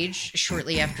became engaged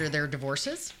shortly after their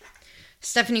divorces.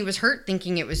 Stephanie was hurt,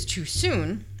 thinking it was too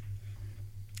soon.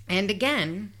 And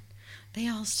again, they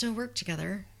all still work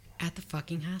together at the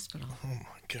fucking hospital. Oh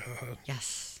my God.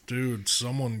 Yes. Dude,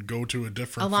 someone go to a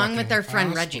different along with their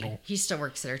friend hospital. Reggie. He still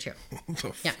works there too. What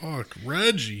the fuck?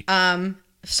 Reggie?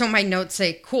 So my notes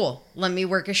say, cool, let me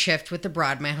work a shift with the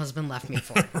broad my husband left me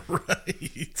for.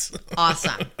 Right.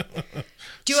 Awesome.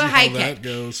 Do See a high how kick. That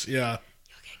goes. Yeah.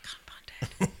 You'll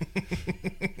get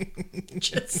gun-bonded.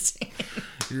 Just saying.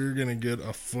 You're going to get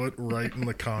a foot right in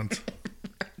the cunt.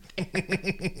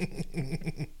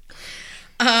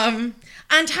 On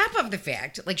top of the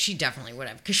fact, like, she definitely would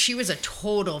have, because she was a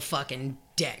total fucking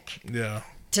dick. Yeah.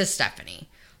 To Stephanie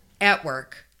at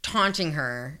work, taunting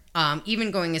her,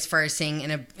 even going as far as saying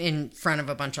in front of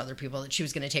a bunch of other people that she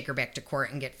was going to take her back to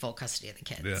court and get full custody of the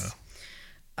kids.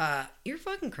 Yeah. You're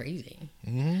fucking crazy.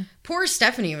 Mm-hmm. Poor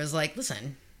Stephanie was like,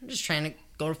 listen, I'm just trying to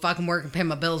go to fucking work and pay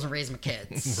my bills and raise my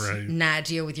kids. Right. Not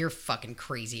deal with your fucking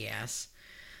crazy ass.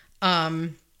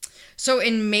 So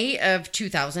in May of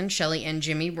 2000, Shelly and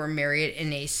Jimmy were married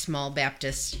in a small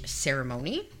Baptist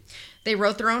ceremony. They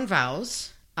wrote their own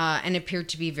vows and appeared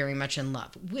to be very much in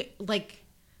love.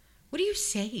 What do you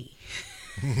say?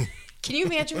 Can you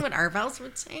imagine what our vows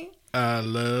would say? I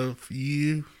love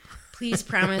you. Please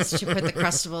promise to put the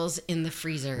Crustables in the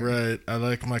freezer. Right. I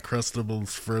like my Crustables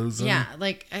frozen. Yeah,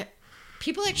 like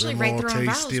people actually write their own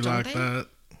vows, don't like they? That.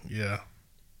 Yeah.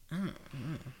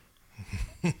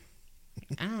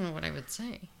 I don't know what I would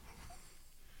say.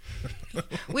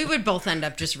 We would both end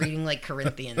up just reading like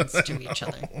Corinthians to each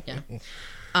other. Yeah.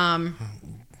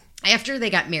 After they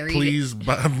got married, please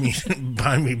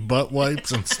buy me butt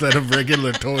wipes instead of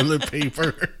regular toilet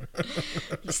paper.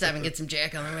 You stop and get some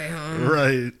Jack on the way home.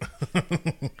 Right.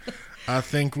 I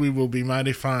think we will be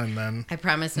mighty fine then. I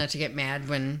promise not to get mad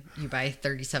when you buy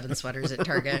 37 sweaters at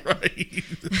Target. Right.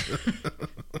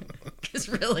 Because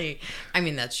really, I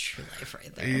mean, that's true life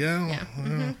right there. Yeah.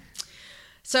 Mm-hmm.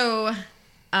 So,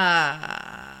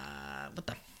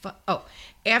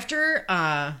 After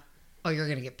you're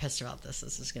gonna get pissed about this.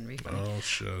 This is gonna be funny. Oh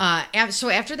shit. So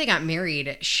after they got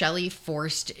married, Shelly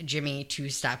forced Jimmy to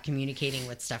stop communicating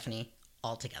with Stephanie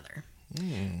altogether.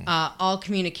 All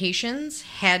communications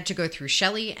had to go through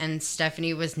Shelly, and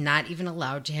Stephanie was not even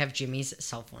allowed to have Jimmy's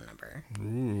cell phone number.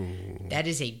 Ooh. That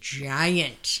is a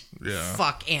giant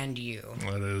fuck and you.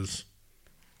 That is.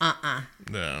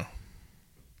 Yeah.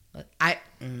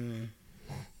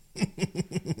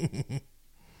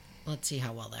 Let's see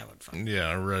how well that would fuck.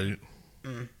 Yeah, right.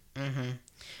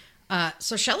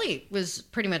 So Shelly was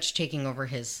pretty much taking over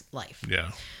his life.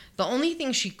 Yeah. The only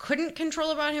thing she couldn't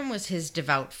control about him was his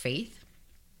devout faith.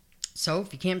 So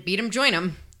if you can't beat him, join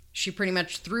him. She pretty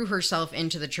much threw herself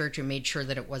into the church and made sure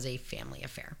that it was a family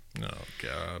affair. Oh,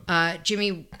 God.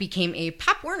 Jimmy became a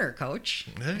Pop Warner coach.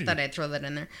 Hey. I thought I'd throw that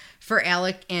in there. For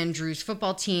Alec and Drew's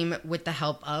football team with the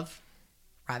help of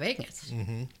Rob Agnes.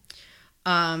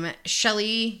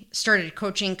 Shelly started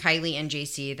coaching Kylie and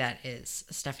JC, that is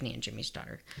Stephanie and Jimmy's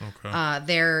daughter. Okay.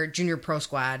 Their junior pro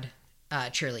squad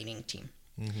cheerleading team.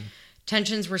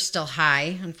 Tensions were still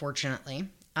high, unfortunately.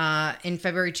 In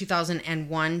February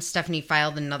 2001, Stephanie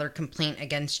filed another complaint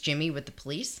against Jimmy with the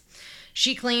police.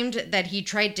 She claimed that he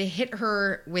tried to hit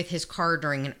her with his car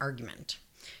during an argument.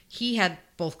 He had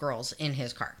both girls in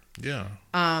his car. Yeah.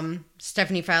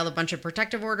 Stephanie filed a bunch of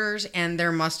protective orders, and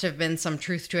there must have been some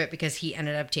truth to it because he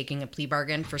ended up taking a plea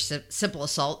bargain for simple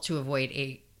assault to avoid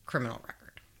a criminal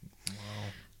record.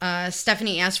 Wow.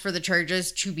 Stephanie asked for the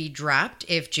charges to be dropped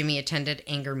if Jimmy attended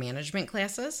anger management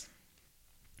classes.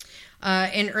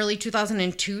 In early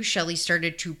 2002, Shelly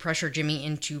started to pressure Jimmy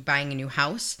into buying a new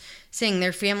house, saying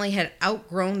their family had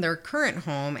outgrown their current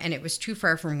home and it was too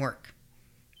far from work.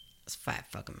 It's 5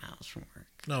 fucking miles from work.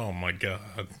 Oh, my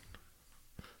God.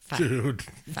 5. Dude.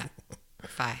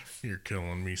 5. You're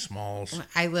killing me, Smalls.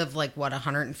 I live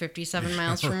 157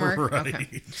 miles from work? Right.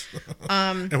 Okay.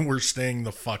 And we're staying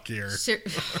the fuck here. Oh,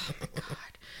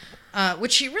 God.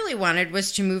 What she really wanted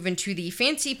was to move into the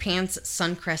Fancy Pants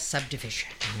Suncrest subdivision.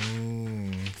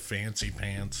 Fancy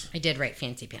pants. I did write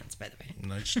Fancy Pants, by the way.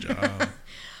 Nice job.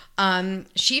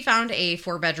 She found a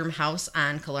 4-bedroom house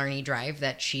on Killarney Drive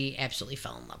that she absolutely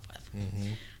fell in love with.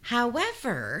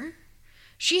 However,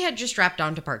 she had just dropped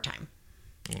down to part-time.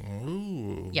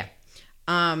 Ooh. Yeah.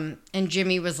 And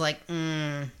Jimmy was like,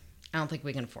 I don't think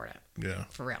we can afford it. Yeah.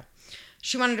 For real.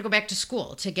 She wanted to go back to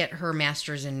school to get her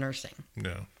master's in nursing.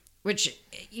 Yeah. Which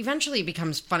eventually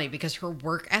becomes funny because her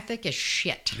work ethic is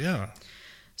shit. Yeah.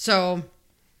 So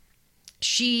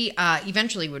she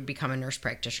eventually would become a nurse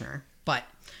practitioner. But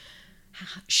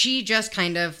she just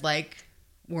kind of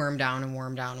wormed down and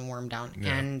wormed down and wormed down.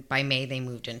 Yeah. And by May, they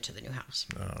moved into the new house.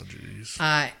 Oh, jeez.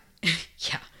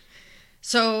 Yeah.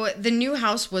 So the new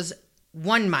house was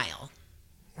 1 mile.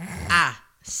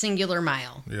 Singular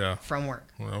mile. Yeah. From work.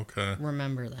 Okay.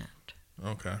 Remember that.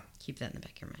 Okay. Keep that in the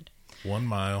back of your mind. 1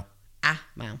 mile.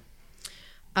 Mile.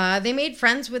 They made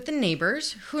friends with the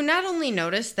neighbors, who not only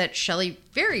noticed that Shelly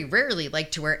very rarely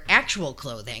liked to wear actual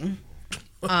clothing,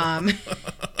 and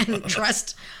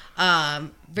dressed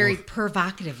very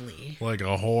provocatively. Like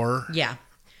a whore? Yeah.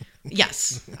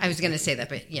 Yes. I was going to say that,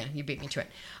 but yeah, you beat me to it.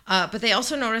 But they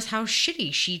also noticed how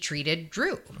shitty she treated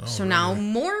Drew. So really? Now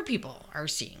more people are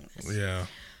seeing this. Yeah.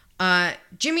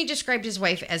 Jimmy described his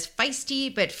wife as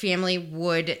feisty, but family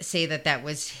would say that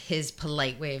was his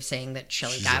polite way of saying that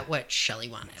Shelly got what Shelly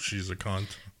wanted. She's a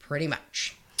cunt. Pretty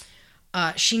much.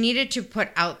 She needed to put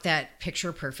out that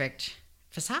picture-perfect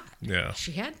facade. Yeah.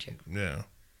 She had to. Yeah.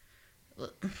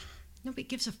 Nobody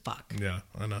gives a fuck. Yeah,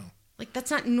 I know.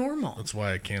 That's not normal. That's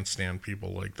why I can't stand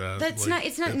people like that. It's not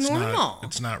normal.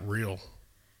 It's not real.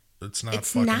 It's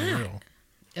not real.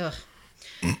 Ugh.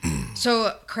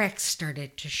 So cracks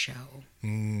started to show. See,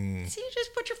 you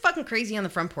just put your fucking crazy on the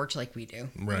front porch like we do.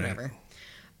 Right. Whatever.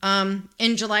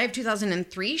 In July of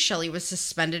 2003, Shelly was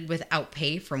suspended without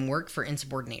pay from work for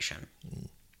insubordination.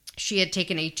 She had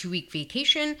taken a 2-week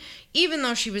vacation, even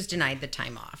though she was denied the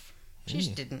time off. She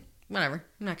just didn't. Whatever.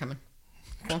 I'm not coming.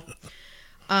 Cool.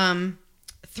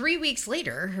 3 weeks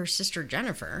later, her sister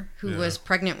Jennifer, who was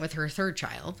pregnant with her 3rd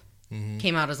child,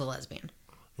 came out as a lesbian.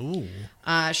 Ooh.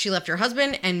 She left her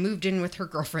husband and moved in with her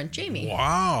girlfriend, Jamie.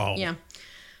 Wow.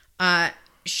 Yeah.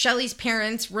 Shelly's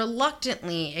parents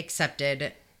reluctantly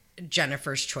accepted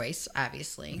Jennifer's choice,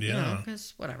 obviously. Yeah.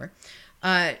 Because whatever.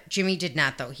 Jimmy did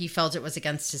not, though. He felt it was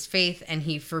against his faith, and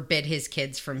he forbid his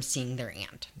kids from seeing their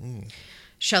aunt.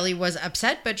 Shelly was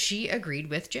upset, but she agreed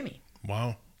with Jimmy.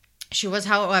 Wow. She was,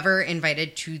 however,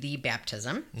 invited to the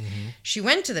baptism. Mm-hmm. She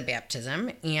went to the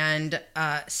baptism and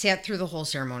sat through the whole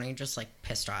ceremony, just like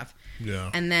pissed off.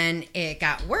 Yeah. And then it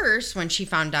got worse when she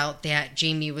found out that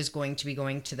Jamie was going to be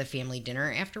going to the family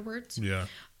dinner afterwards. Yeah.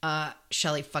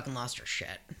 Shelly fucking lost her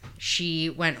shit. She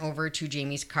went over to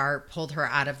Jamie's car, pulled her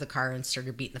out of the car, and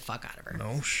started beating the fuck out of her.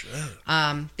 No shit.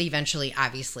 They eventually,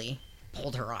 obviously,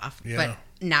 pulled her off. Yeah. But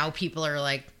now people are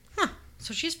like,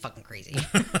 so she's fucking crazy.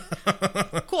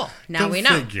 Cool. Now Go we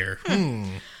know. Figure.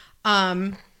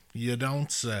 You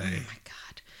don't say. Oh my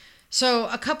God. So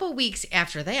a couple weeks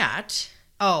after that,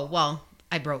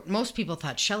 I wrote, most people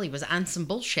thought Shelly was on some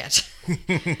bullshit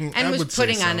and was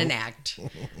putting on an act.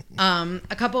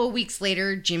 A couple of weeks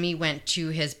later, Jimmy went to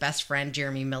his best friend,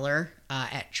 Jeremy Miller,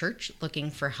 at church looking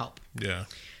for help. Yeah.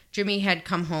 Jimmy had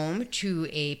come home to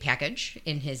a package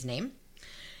in his name.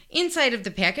 Inside of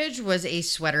the package was a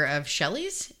sweater of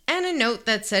Shelly's and a note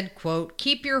that said, quote,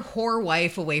 "Keep your whore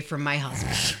wife away from my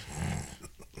husband."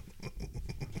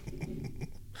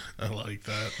 I like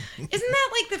that. Isn't that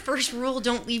like the first rule?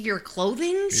 Don't leave your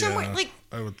clothing somewhere. Yeah, like,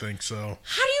 I would think so.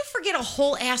 how do you forget a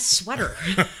whole ass sweater?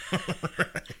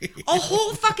 Right. A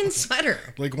whole fucking sweater.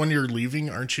 Like when you're leaving,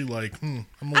 aren't you like, I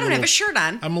don't have a shirt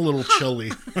on. I'm a little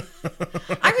chilly.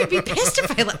 I would be pissed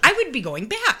if I would be going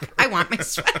back. I want my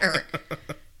sweater.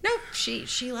 Nope,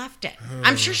 she left it.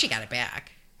 I'm sure she got it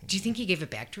back. Do you think he gave it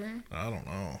back to her? I don't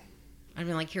know. I'd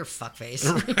be like, here, fuckface.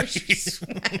 Right. Here's your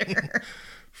sweater.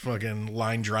 Fucking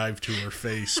line drive to her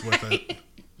face with it.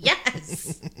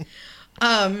 Yes.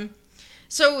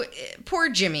 So poor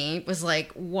Jimmy was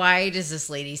like, why does this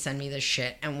lady send me this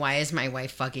shit? And why is my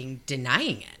wife fucking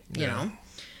denying it? You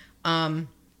know?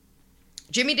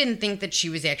 Jimmy didn't think that she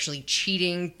was actually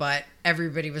cheating, but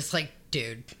everybody was like,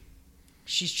 dude,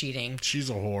 she's cheating. She's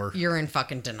a whore. You're in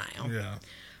fucking denial. Yeah.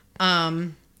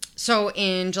 So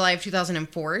in July of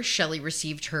 2004, Shelly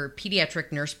received her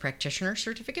pediatric nurse practitioner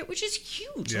certificate, which is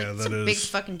huge. Yeah, that's a big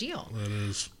fucking deal. That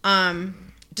is.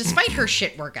 Despite her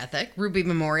shit work ethic, Ruby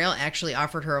Memorial actually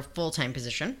offered her a full-time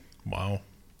position. Wow.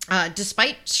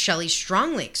 Despite Shelly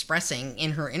strongly expressing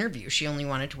in her interview she only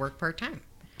wanted to work part-time.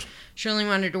 She only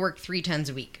wanted to work 3 10s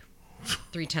a week.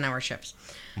 3 10-hour shifts.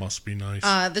 Must be nice.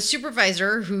 The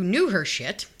supervisor, who knew her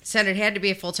shit, said it had to be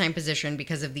a full-time position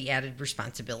because of the added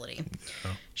responsibility.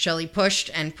 Yeah. Shelly pushed,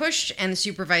 and the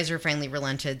supervisor finally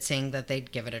relented, saying that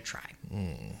they'd give it a try.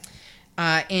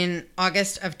 In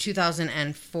August of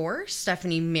 2004,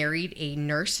 Stephanie married a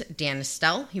nurse, Dan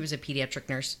Estelle. He was a pediatric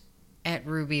nurse at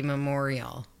Ruby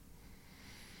Memorial.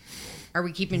 Are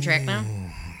we keeping track now?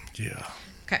 Yeah.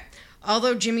 Okay.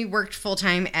 Although Jimmy worked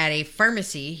full-time at a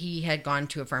pharmacy, he had gone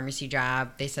to a pharmacy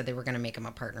job. They said they were going to make him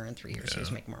a partner in 3 years. Yeah. He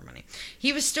was making more money.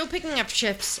 He was still picking up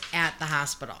shifts at the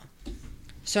hospital.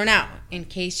 So now, in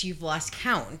case you've lost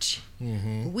count,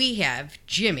 we have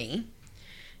Jimmy,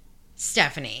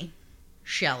 Stephanie,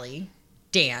 Shelly,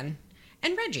 Dan,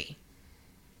 and Reggie.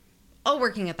 All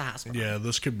working at the hospital. Yeah,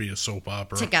 this could be a soap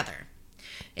opera. Together.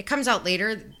 It comes out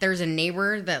later, there's a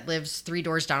neighbor that lives 3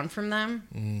 doors down from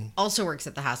them, also works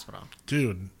at the hospital.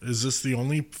 Dude, is this the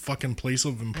only fucking place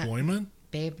of employment?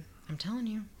 Babe, I'm telling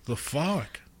you. The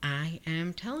fuck? I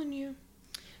am telling you.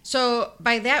 So,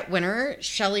 by that winter,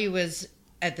 Shelly was,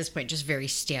 at this point, just very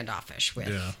standoffish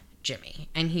with Jimmy.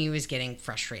 And he was getting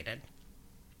frustrated.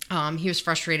 He was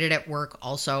frustrated at work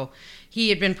also. He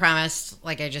had been promised,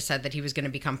 like I just said, that he was going to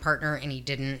become partner, and he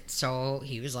didn't. So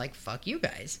he was like, fuck you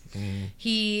guys.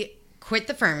 He quit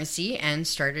the pharmacy and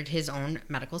started his own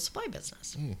medical supply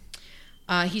business.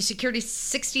 He secured a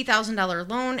 $60,000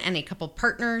 loan and a couple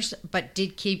partners, but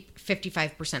did keep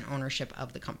 55% ownership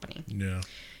of the company. Yeah.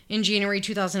 In January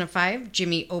 2005,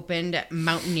 Jimmy opened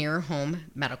Mountaineer Home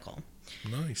Medical.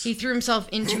 Nice. He threw himself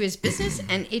into his business,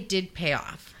 and it did pay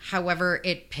off. However,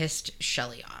 it pissed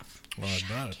Shelly off. Well,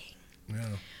 I bet.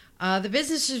 Yeah. The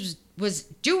business was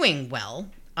doing well,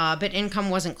 but income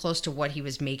wasn't close to what he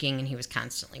was making, and he was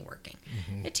constantly working.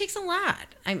 It takes a lot,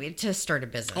 to start a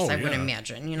business, I would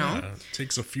imagine, you know? Yeah, it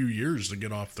takes a few years to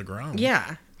get off the ground.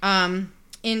 Yeah.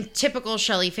 In typical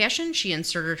Shelly fashion, she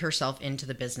inserted herself into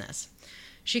the business.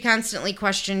 She constantly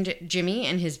questioned Jimmy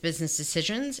and his business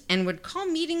decisions and would call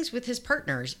meetings with his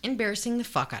partners, embarrassing the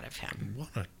fuck out of him. What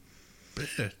a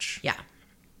bitch. Yeah.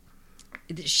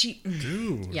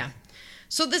 Dude. Yeah.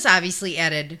 So this obviously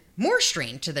added more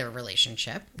strain to their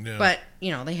relationship. Yeah. But,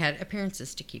 they had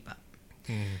appearances to keep up.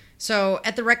 So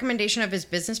at the recommendation of his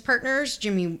business partners,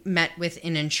 Jimmy met with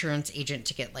an insurance agent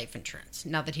to get life insurance.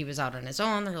 Now that he was out on his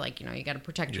own, they're like, you got to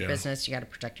protect your business. You got to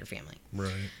protect your family.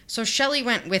 Right. So Shelly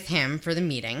went with him for the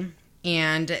meeting,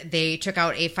 and they took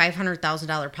out a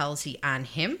 $500,000 policy on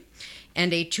him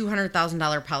and a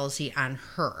 $200,000 policy on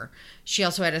her. She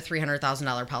also had a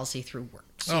 $300,000 policy through work.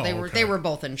 So they were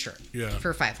both insured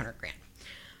for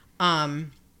 $500,000.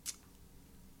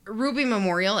 Ruby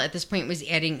Memorial at this point was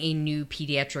adding a new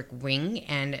pediatric wing,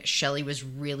 and Shelly was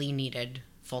really needed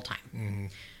full time. Mm-hmm.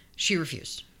 She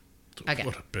refused. Again.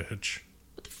 What a bitch.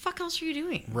 What the fuck else are you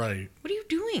doing? Right. What are you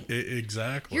doing?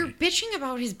 Exactly. You're bitching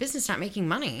about his business not making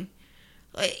money.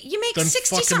 You make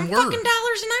 60-something fucking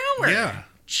dollars an hour. Yeah.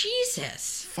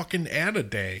 Jesus. Fucking add a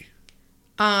day.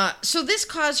 So this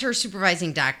caused her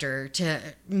supervising doctor to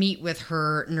meet with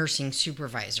her nursing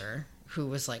supervisor, who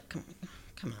was like, come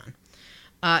on.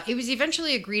 It was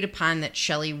eventually agreed upon that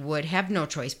Shelly would have no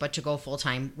choice but to go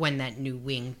full-time when that new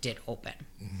wing did open.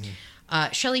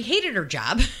 Mm-hmm. Shelly hated her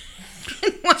job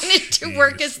and wanted to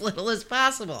work as little as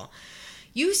possible.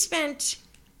 You spent,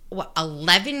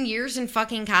 11 years in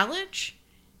fucking college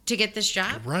to get this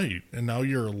job? Right. And now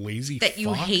you're a lazy that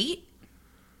you hate?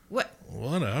 What?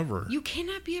 Whatever. You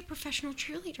cannot be a professional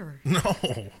cheerleader.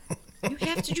 No. You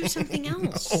have to do something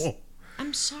else. No.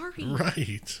 I'm sorry.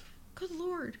 Right. Good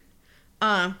Lord.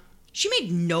 She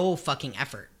made no fucking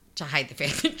effort to hide the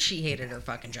fact that she hated her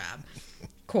fucking job.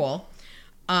 Cool.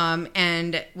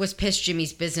 And was pissed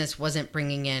Jimmy's business wasn't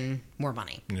bringing in more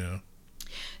money. Yeah.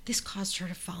 This caused her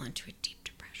to fall into a deep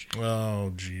depression.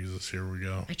 Oh, Jesus. Here we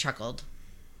go. I chuckled.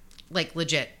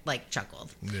 Legit,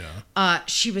 chuckled. Yeah.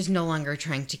 She was no longer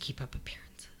trying to keep up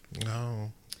appearances.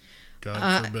 No.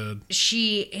 God forbid.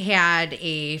 She had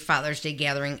a Father's Day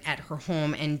gathering at her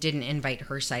home and didn't invite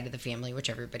her side of the family, which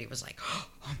everybody was like, oh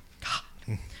my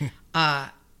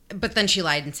God. But then she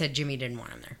lied and said Jimmy didn't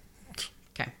want him there.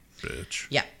 Okay. Bitch.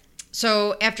 Yeah.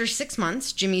 So after 6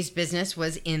 months, Jimmy's business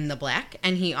was in the black,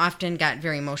 and he often got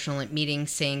very emotional at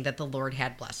meetings, saying that the Lord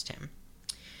had blessed him.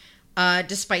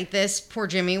 Despite this, poor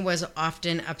Jimmy was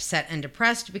often upset and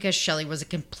depressed because Shelly was a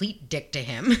complete dick to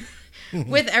him,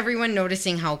 with everyone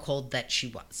noticing how cold that she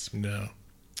was. No.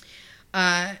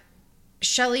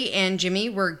 Shelly and Jimmy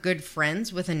were good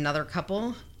friends with another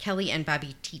couple, Kelly and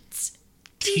Bobby Teets.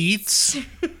 Teets?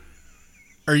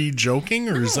 Are you joking,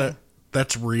 or is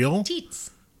that's real? Teets.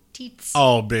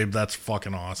 Oh, babe, that's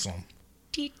fucking awesome.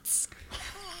 Teets.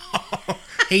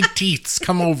 Hey, Teets,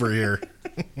 come over here.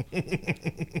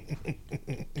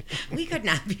 We could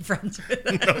not be friends with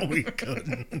them. No, we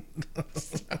couldn't.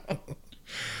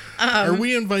 Are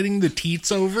we inviting the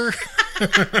Teets over?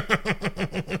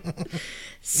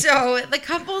 So the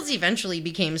couples eventually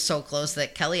became so close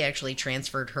that Kelly actually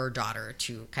transferred her daughter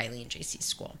to Kylie and JC's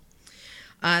school.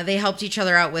 They helped each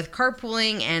other out with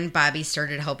carpooling, and Bobby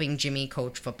started helping Jimmy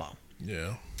coach football.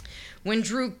 Yeah. When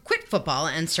Drew quit football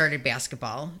and started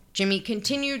basketball, Jimmy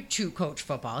continued to coach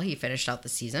football. He finished out the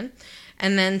season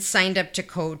and then signed up to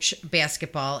coach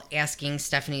basketball, asking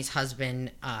Stephanie's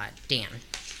husband, Dan,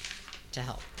 to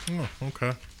help. Oh,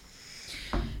 okay.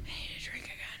 I need a drink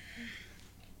again.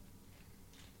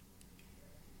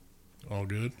 All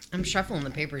good? I'm shuffling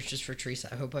the papers just for Teresa.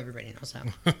 I hope everybody knows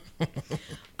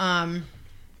that.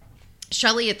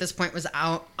 Shelly at this point was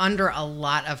out under a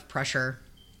lot of pressure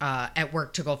at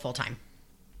work to go full-time.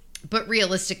 But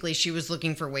realistically, she was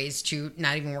looking for ways to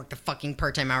not even work the fucking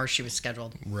part-time hours she was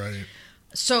scheduled. Right.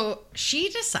 So she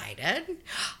decided,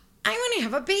 I want to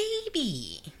have a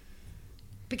baby.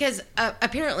 Because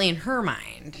apparently in her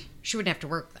mind, she wouldn't have to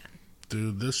work then.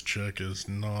 Dude, this chick is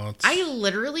nuts. I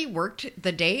literally worked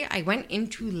the day I went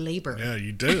into labor. Yeah,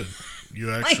 you did.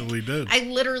 You actually did. I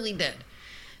literally did.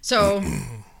 So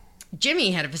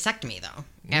Jimmy had a vasectomy, though,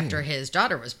 after his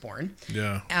daughter was born.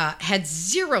 Yeah. Had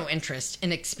zero interest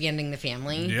in expanding the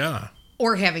family. Yeah.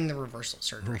 Or having the reversal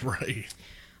surgery. Right.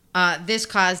 This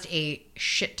caused a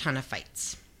shit ton of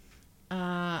fights.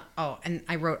 And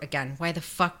I wrote again, why the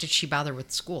fuck did she bother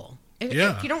with school?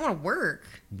 If you don't want to work.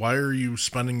 Why are you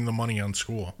spending the money on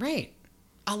school? Right.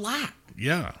 A lot.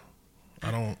 Yeah.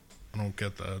 I don't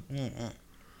get that.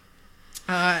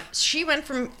 She went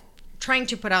from trying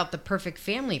to put out the perfect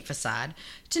family facade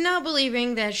to now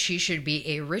believing that she should be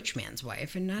a rich man's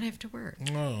wife and not have to work.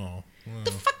 Oh.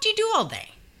 The fuck do you do all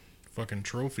day? Fucking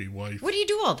trophy wife. What do you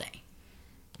do all day?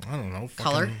 I don't know.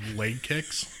 Color? Fucking leg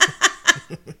kicks.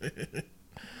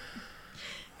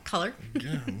 Color?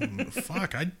 Yeah.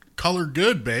 Fuck. I color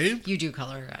good, babe. You do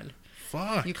color good.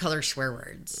 Fuck. You color swear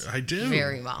words. I do.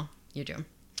 Very well. You do.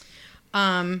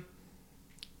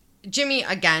 Jimmy,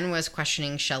 again, was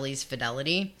questioning Shelly's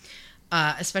fidelity,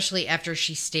 especially after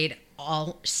she stayed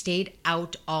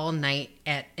out all night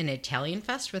at an Italian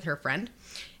fest with her friend.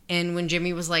 And when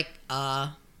Jimmy was like,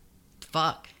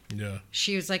 fuck. Yeah.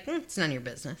 She was like, it's none of your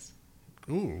business.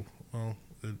 Ooh. Well,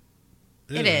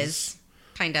 it is.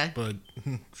 Kinda. But,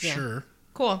 sure.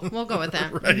 Cool. We'll go with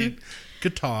that. Right. Mm-hmm.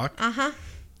 Good talk. Uh-huh.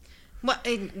 What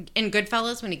in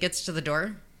Goodfellas, when he gets to the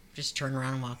door, just turn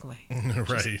around and walk away.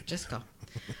 Right. Just go.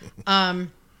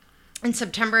 In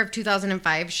September of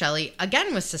 2005, Shelly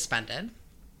again was suspended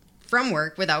from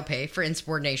work without pay for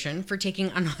insubordination for taking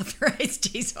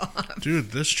unauthorized days off.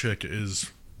 Dude, this chick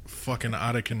is fucking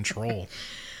out of control.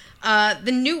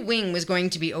 The new wing was going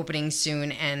to be opening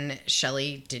soon, and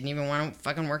Shelly didn't even want to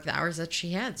fucking work the hours that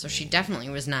she had, so she definitely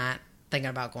was not thinking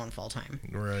about going full-time.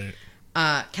 Right.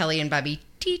 Kelly and Bobby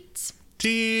Teets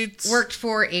worked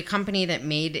for a company that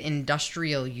made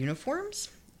industrial uniforms.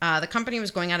 The company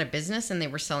was going out of business, and they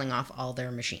were selling off all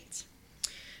their machines.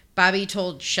 Bobby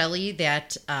told Shelly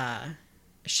that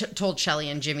told Shelly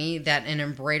and Jimmy that an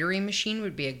embroidery machine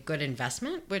would be a good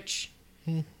investment, which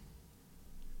I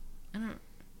don't.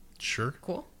 Sure.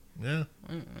 Cool. Yeah.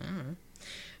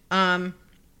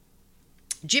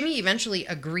 Jimmy eventually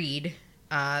agreed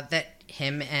that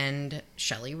him and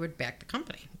Shelly would back the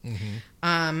company.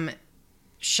 Mm-hmm.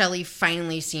 Shelly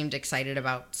finally seemed excited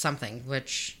about something,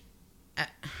 which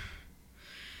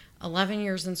 11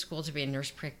 years in school to be a nurse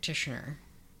practitioner,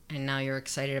 and now you're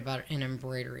excited about an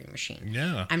embroidery machine.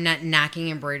 Yeah. I'm not knocking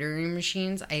embroidery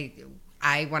machines.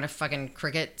 I want to fucking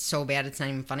cricket so bad it's not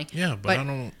even funny. Yeah, but I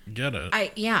don't get it.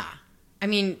 I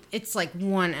mean, it's like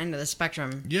one end of the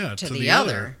spectrum to the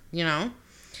other, you know?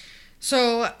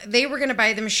 So they were going to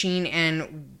buy the machine,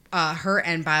 and her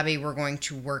and Bobby were going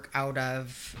to work out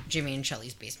of Jimmy and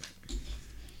Shelly's basement.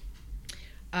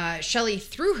 Shelly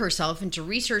threw herself into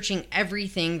researching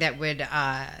everything that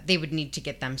they would need to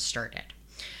get them started.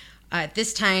 At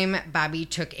this time, Bobby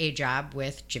took a job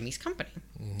with Jimmy's company.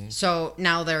 Mm-hmm. So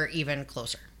now they're even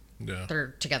closer. Yeah.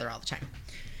 They're together all the time.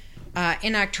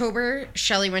 In October,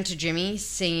 Shelly went to Jimmy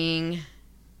saying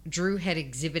Drew had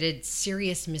exhibited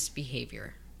serious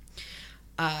misbehavior.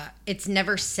 It's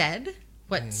never said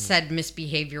what said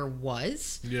misbehavior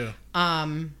was. Yeah.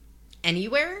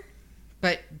 Anywhere,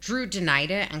 but Drew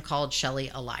denied it and called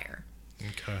Shelly a liar.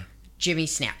 Okay. Jimmy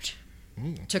snapped,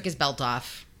 took his belt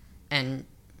off, and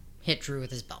hit Drew with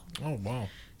his belt. Oh, wow.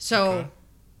 So,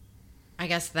 I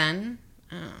guess then,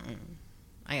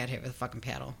 I got hit with a fucking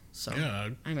paddle. So, yeah,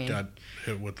 I mean, got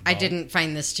hit with the belt. I didn't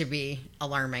find this to be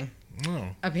alarming. No.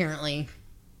 Apparently,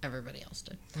 everybody else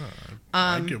did.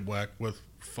 I get whacked with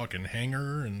fucking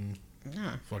hanger and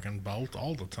fucking belt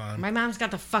all the time. My mom's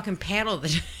got the fucking paddle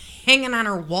that's hanging on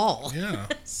her wall. Yeah.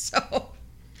 So,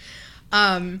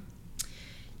 after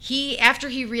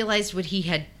he realized what he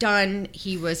had done,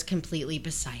 he was completely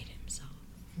beside himself.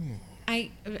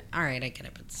 All right, I get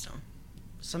it, but still.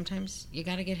 Sometimes you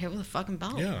gotta get hit with a fucking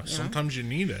belt. Yeah, sometimes you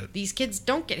need it. These kids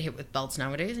don't get hit with belts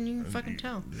nowadays, and you can fucking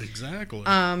tell. Exactly.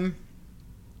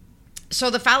 So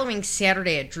the following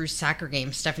Saturday at Drew's soccer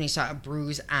game, Stephanie saw a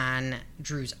bruise on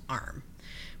Drew's arm.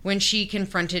 When she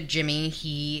confronted Jimmy,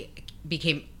 he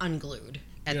became unglued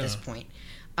at this point.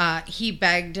 He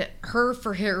begged her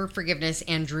for her forgiveness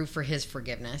and Drew for his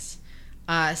forgiveness.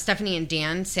 Stephanie and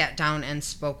Dan sat down and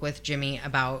spoke with Jimmy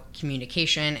about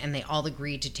communication, and they all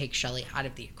agreed to take Shelly out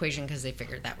of the equation because they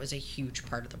figured that was a huge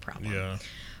part of the problem. Yeah.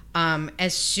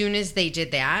 As soon as they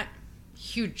did that,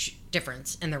 huge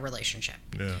difference in their relationship.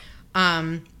 Yeah.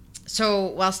 So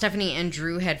while Stephanie and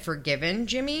Drew had forgiven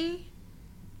Jimmy,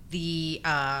 the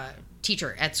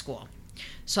teacher at school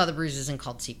saw the bruises and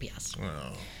called CPS.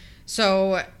 Oh.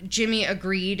 So Jimmy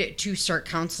agreed to start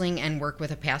counseling and work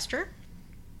with a pastor.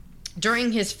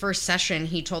 During his first session,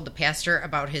 he told the pastor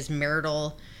about his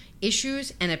marital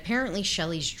issues and apparently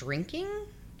Shelly's drinking,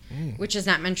 which is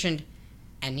not mentioned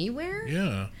anywhere.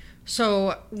 Yeah.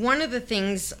 So one of the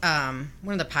things, one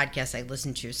of the podcasts I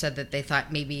listened to said that they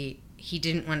thought maybe he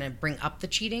didn't want to bring up the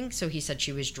cheating, so he said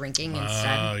she was drinking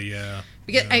instead. Oh, yeah.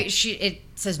 Because it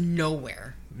says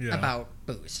nowhere about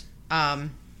booze.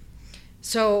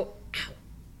 So, ow.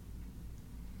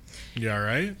 You all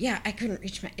right? Yeah, I couldn't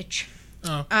reach my itch.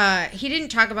 Oh. He didn't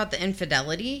talk about the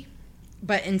infidelity,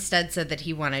 but instead said that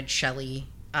he wanted Shelly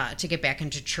to get back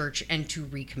into church and to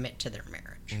recommit to their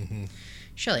marriage. Mm-hmm.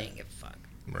 Shelly didn't give a fuck.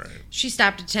 Right. She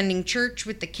stopped attending church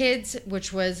with the kids,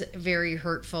 which was very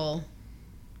hurtful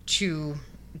to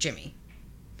Jimmy.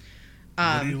 What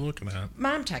are you looking at?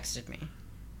 Mom texted me.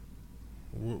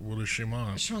 What does she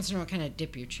want? She wants to know what kind of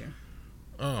dip you chew.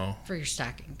 Oh. For your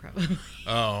stocking, probably.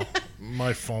 Oh.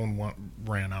 My phone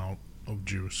ran out of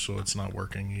juice, so it's not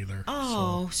working either.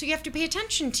 Oh, so you have to pay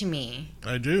attention to me.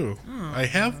 I do. Oh. I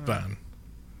have been.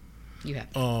 You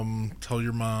have. Tell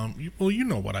your mom. Well, you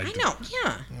know what I do. I know,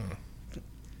 yeah.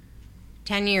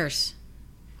 10 years.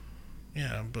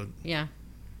 Yeah, but... Yeah.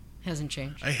 Hasn't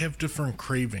changed. I have different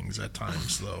cravings at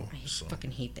times, though. I so.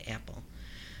 fucking hate the apple.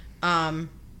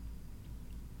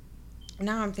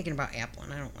 Now I'm thinking about Apple,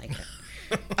 and I don't like it.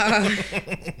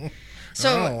 So,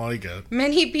 I don't like it.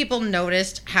 Many people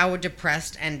noticed how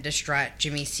depressed and distraught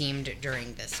Jimmy seemed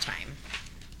during this time.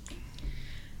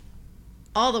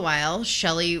 All the while,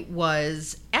 Shelly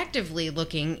was actively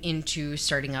looking into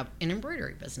starting up an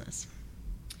embroidery business.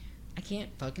 I can't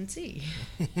fucking see.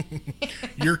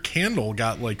 Your candle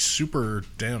got, like, super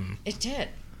dim. It did.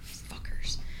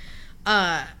 Fuckers.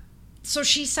 So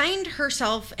she signed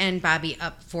herself and Bobby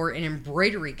up for an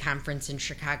embroidery conference in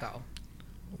Chicago.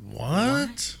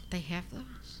 What? They have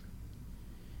those?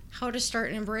 How to start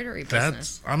an embroidery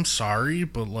business. I'm sorry,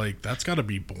 but, like, that's got to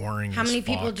be boring. How many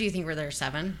people do you think were there?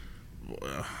 7?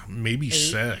 Maybe 8?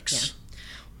 6. Yeah.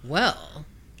 Well,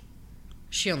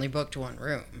 she only booked 1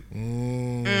 room.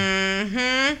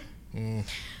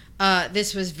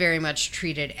 This was very much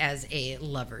treated as a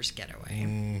lover's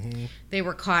getaway. They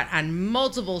were caught on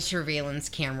multiple surveillance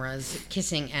cameras,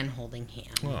 kissing and holding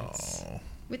hands. Oh.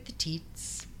 With the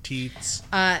teats.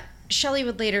 Shelly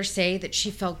would later say that she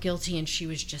felt guilty and she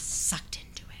was just sucked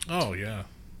into it. Oh, yeah.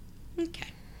 Okay.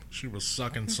 She was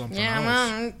sucking something else.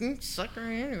 Yeah, well, sucked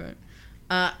her into it.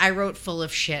 I wrote full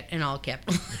of shit in all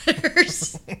capital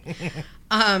letters.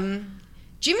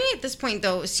 Jimmy, at this point,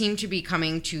 though, seemed to be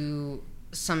coming to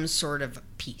some sort of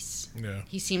peace. Yeah.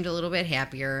 He seemed a little bit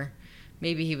happier.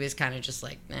 Maybe he was kind of just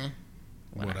like,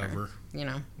 whatever. You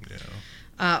know? Yeah.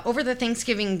 Over the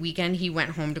Thanksgiving weekend, he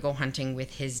went home to go hunting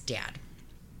with his dad.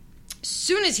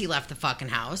 Soon as he left the fucking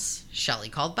house, Shelly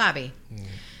called Bobby.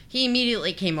 He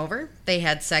immediately came over. They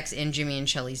had sex in Jimmy and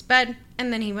Shelly's bed,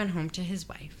 and then he went home to his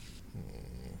wife.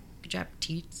 Good job,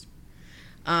 teats.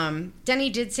 Denny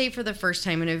did say for the first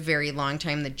time in a very long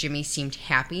time that Jimmy seemed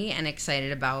happy and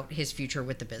excited about his future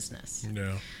with the business.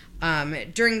 Yeah.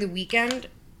 During the weekend,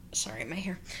 sorry, my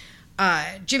hair.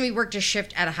 Jimmy worked a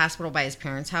shift at a hospital by his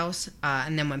parents' house,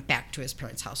 and then went back to his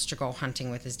parents' house to go hunting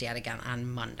with his dad again on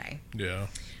Monday. Yeah.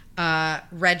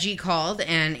 Reggie called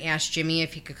and asked Jimmy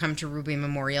if he could come to Ruby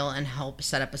Memorial and help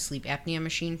set up a sleep apnea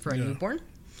machine for a newborn.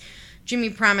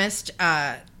 Jimmy promised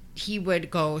he would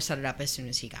go set it up as soon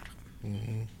as he got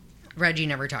home. Reggie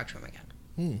never talked to him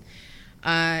again.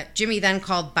 Jimmy then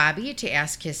called Bobby to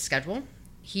ask his schedule.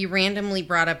 He randomly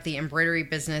brought up the embroidery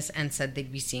business and said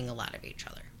they'd be seeing a lot of each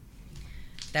other.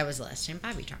 That was the last time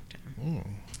Bobby talked to him.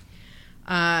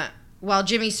 While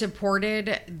Jimmy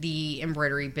supported the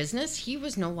embroidery business, he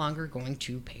was no longer going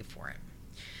to pay for it.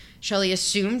 Shelly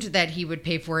assumed that he would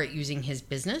pay for it using his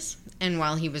business, and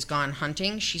while he was gone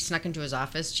hunting, she snuck into his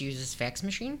office to use his fax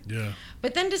machine. Yeah.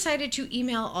 But then decided to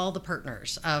email all the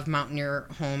partners of Mountaineer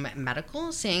Home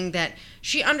Medical, saying that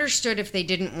she understood if they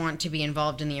didn't want to be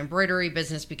involved in the embroidery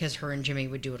business because her and Jimmy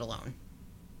would do it alone.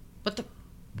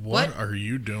 What are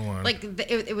you doing? Like,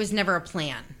 it was never a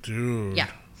plan. Dude. Yeah.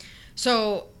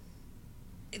 So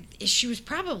she was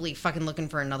probably fucking looking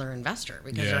for another investor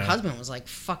because her husband was like,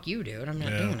 fuck you, dude. I'm not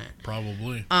doing it.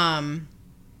 Probably.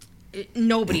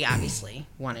 Nobody obviously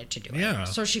wanted to do it. Yeah.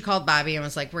 So she called Bobby and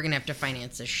was like, we're going to have to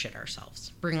finance this shit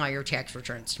ourselves. Bring all your tax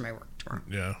returns to my work tomorrow.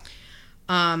 Yeah.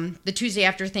 The Tuesday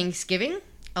after Thanksgiving,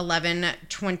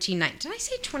 11/29. Did I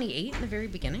say 28 in the very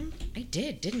beginning? I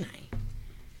did, didn't I?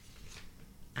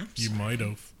 You might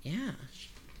have. Yeah.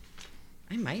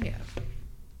 I might have.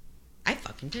 I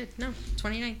fucking did. No,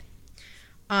 29th.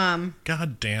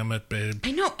 God damn it, babe.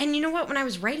 I know. And you know what? When I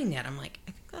was writing that, I'm like,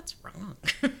 I think that's wrong.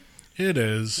 It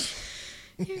is.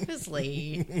 It was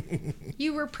late.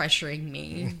 You were pressuring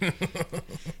me.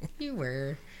 You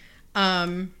were.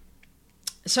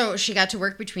 So she got to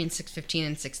work between 6:15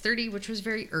 and 6:30, which was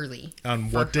very early.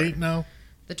 On what date now?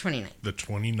 The 29th. The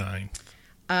 29th.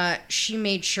 She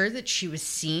made sure that she was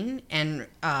seen and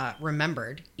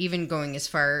remembered, even going as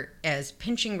far as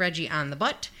pinching Reggie on the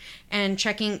butt and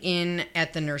checking in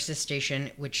at the nurse's station,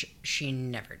 which she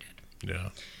never did. Yeah.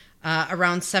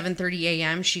 Around 7:30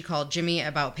 a.m., she called Jimmy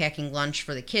about packing lunch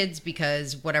for the kids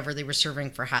because whatever they were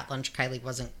serving for hot lunch, Kylie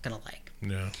wasn't going to like.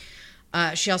 Yeah.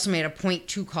 She also made a point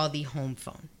to call the home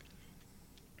phone.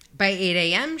 By 8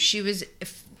 a.m., she was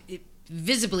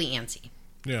visibly antsy.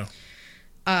 Yeah.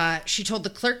 She told the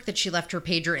clerk that she left her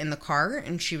pager in the car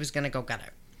and she was going to go get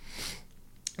it.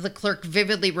 The clerk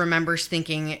vividly remembers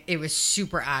thinking it was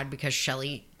super odd because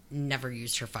Shelly never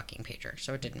used her fucking pager,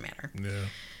 so it didn't matter. Yeah.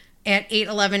 At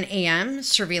 8:11 a.m.,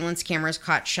 surveillance cameras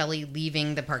caught Shelly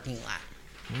leaving the parking lot.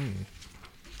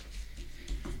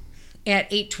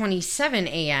 At 8:27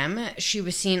 a.m., she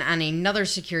was seen on another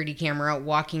security camera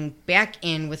walking back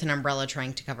in with an umbrella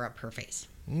trying to cover up her face.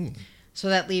 So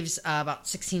that leaves about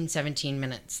 16, 17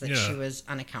 minutes that she was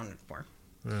unaccounted for.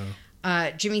 Yeah.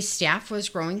 Jimmy's staff was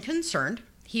growing concerned.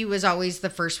 He was always the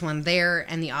first one there,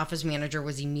 and the office manager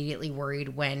was immediately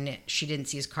worried when she didn't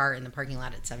see his car in the parking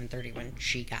lot at 7:30 when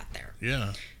she got there.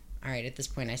 Yeah. All right, at this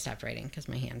point, I stopped writing because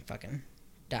my hand fucking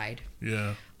died.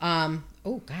 Yeah.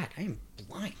 Oh, God, I am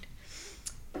blind.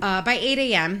 By 8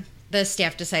 a.m., the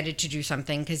staff decided to do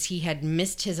something because he had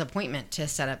missed his appointment to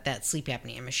set up that sleep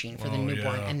apnea machine for the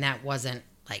newborn, and that wasn't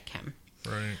like him.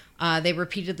 Right. They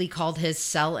repeatedly called his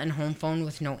cell and home phone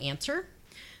with no answer.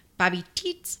 Bobby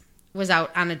Teets was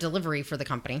out on a delivery for the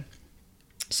company.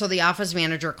 So the office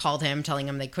manager called him, telling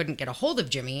him they couldn't get a hold of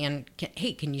Jimmy, and,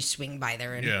 hey, can you swing by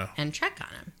there and check on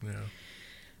him?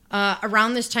 Yeah.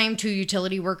 Around this time, 2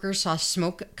 utility workers saw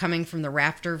smoke coming from the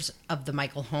rafters of the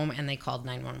Michael home, and they called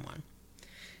 911.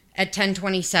 At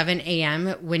 10:27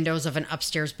 a.m., windows of an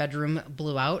upstairs bedroom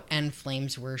blew out, and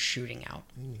flames were shooting out.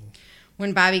 Ooh.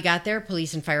 When Bobby got there,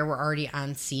 police and fire were already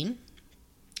on scene.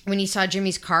 When he saw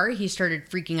Jimmy's car, he started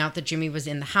freaking out that Jimmy was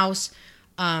in the house,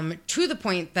 to the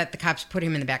point that the cops put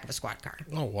him in the back of a squad car.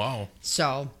 Oh, wow.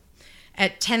 So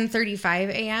at 10:35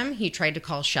 a.m., he tried to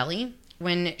call Shelly.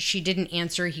 When she didn't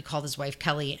answer, he called his wife,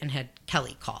 Kelly, and had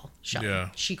Kelly call Shelly. Yeah.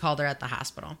 She called her at the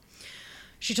hospital.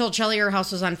 She told Shelly her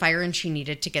house was on fire and she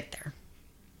needed to get there.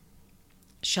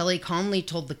 Shelly calmly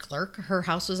told the clerk her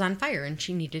house was on fire and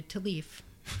she needed to leave.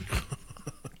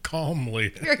 Calmly.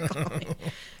 Very calmly.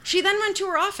 She then went to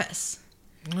her office.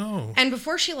 Oh. And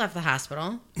before she left the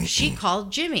hospital, she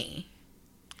called Jimmy.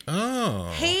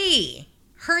 Oh. Hey,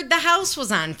 heard the house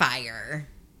was on fire.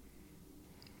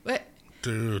 What?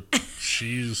 Dude,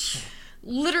 she's...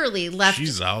 Literally left...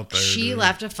 She's out there, She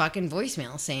left a fucking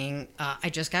voicemail saying, I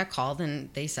just got called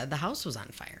and they said the house was on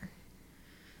fire.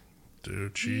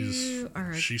 Dude, she's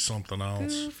something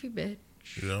else. Goofy bitch.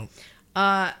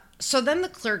 Yep. So then the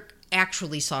clerk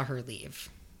actually saw her leave.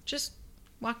 Just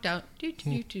walked out.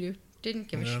 Didn't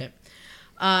give a shit.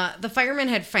 The firemen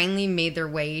had finally made their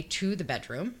way to the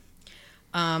bedroom.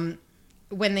 When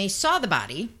they saw the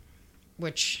body,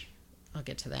 which I'll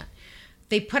get to that,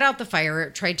 they put out the fire,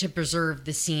 tried to preserve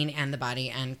the scene and the body,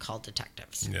 and called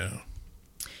detectives. Yeah.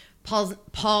 Paul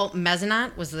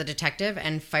Mezenot was the detective,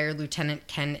 and Fire Lieutenant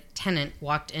Ken Tennant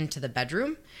walked into the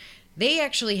bedroom. They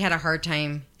actually had a hard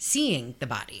time seeing the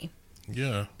body.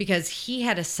 Yeah. Because he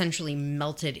had essentially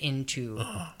melted into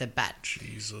the bed.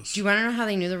 Jesus. Do you want to know how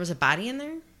they knew there was a body in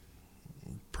there?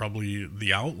 Probably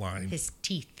the outline. His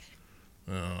teeth.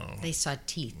 Oh. They saw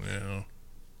teeth. Yeah.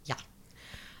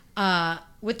 Yeah.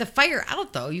 With the fire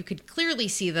out, though, you could clearly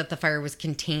see that the fire was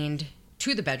contained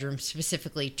to the bedroom,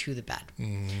 specifically to the bed.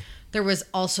 Mm-hmm. There was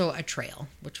also a trail,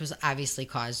 which was obviously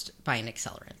caused by an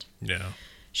accelerant. Yeah.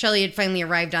 Shelly had finally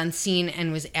arrived on scene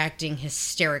and was acting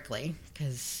hysterically,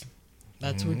 because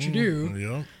that's what you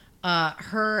do. Yeah.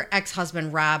 Her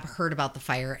ex-husband, Rob, heard about the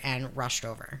fire and rushed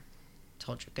over.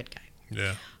 Told you, good guy.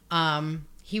 Yeah.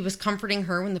 He was comforting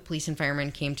her when the police and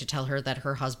firemen came to tell her that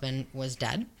her husband was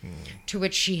dead, to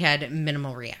which she had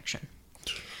minimal reaction.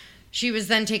 She was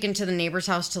then taken to the neighbor's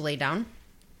house to lay down.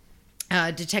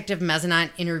 Detective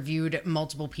Mezenot interviewed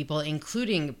multiple people,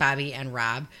 including Bobby and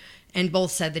Rob, and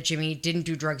both said that Jimmy didn't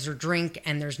do drugs or drink,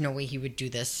 and there's no way he would do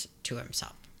this to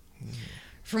himself.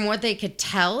 From what they could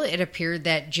tell, it appeared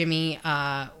that Jimmy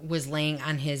was laying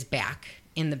on his back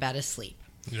in the bed asleep.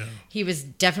 Yeah. He was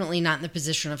definitely not in the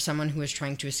position of someone who was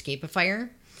trying to escape a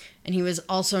fire, and he was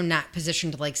also not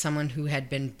positioned like someone who had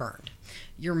been burned.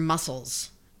 Your muscles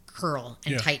curl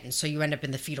and tighten, so you end up in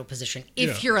the fetal position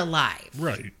if you're alive.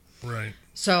 Right.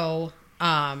 So,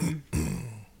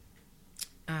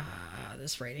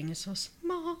 this writing is so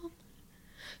small.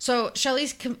 So,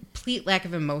 Shelly's complete lack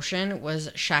of emotion was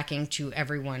shocking to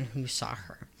everyone who saw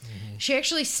her. Mm-hmm. She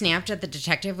actually snapped at the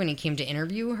detective when he came to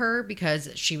interview her because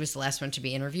she was the last one to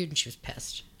be interviewed and she was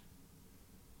pissed.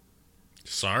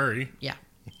 Sorry. Yeah.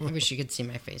 I wish you could see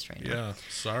my face right now. Yeah,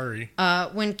 sorry.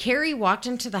 When Carrie walked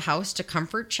into the house to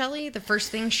comfort Shelly, the first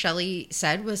thing Shelly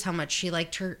said was how much she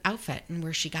liked her outfit and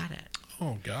where she got it.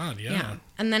 Oh, God, yeah.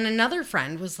 And then another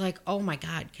friend was like, oh, my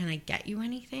God, can I get you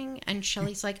anything? And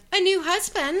Shelly's like, a new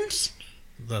husband.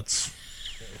 That's...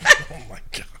 Oh, my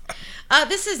God.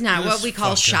 This is not what we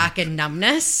call shock and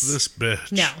numbness. This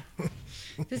bitch. No.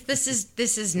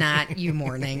 This is not you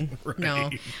mourning. Right. No.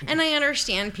 And I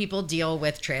understand people deal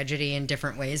with tragedy in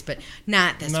different ways, but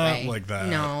not this way. Not like that.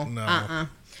 No.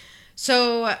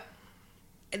 So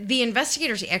the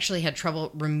investigators actually had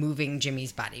trouble removing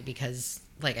Jimmy's body because,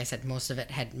 like I said, most of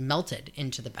it had melted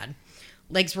into the bed.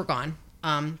 Legs were gone.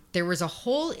 There was a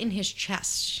hole in his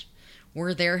chest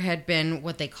where there had been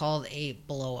what they called a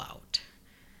blowout.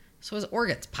 So his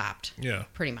organs popped. Yeah.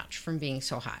 Pretty much from being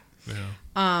so hot.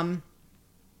 Yeah.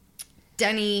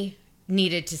 Denny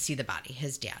needed to see the body,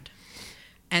 his dad.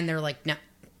 And they're like, no,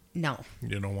 No.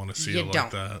 You don't want to see it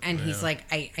like that. And he's like,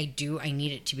 I do. I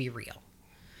need it to be real.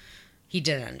 He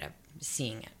did end up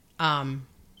seeing it.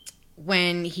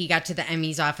 When he got to the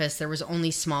ME's office, there was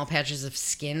only small patches of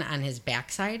skin on his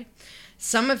backside.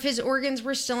 Some of his organs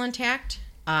were still intact.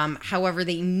 However,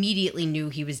 they immediately knew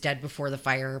he was dead before the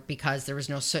fire because there was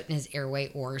no soot in his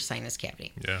airway or sinus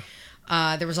cavity.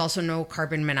 Yeah. There was also no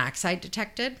carbon monoxide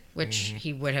detected, which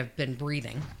he would have been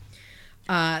breathing.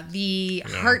 The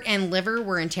heart and liver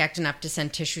were intact enough to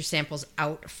send tissue samples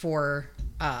out for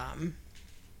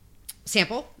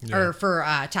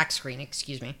tox screen,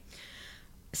 excuse me.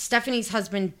 Stephanie's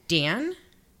husband, Dan,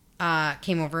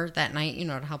 came over that night,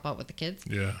 to help out with the kids.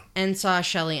 Yeah. And saw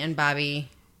Shelly and Bobby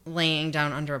laying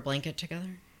down under a blanket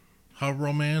together. How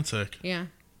romantic. Yeah.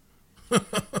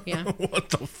 Yeah. What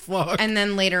the fuck? And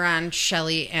then later on,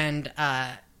 Shelly and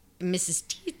Mrs.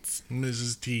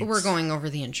 Teets were going over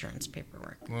the insurance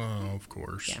paperwork. Oh, of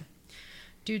course. Yeah.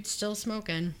 Dude's still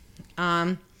smoking.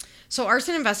 So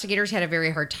arson investigators had a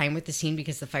very hard time with the scene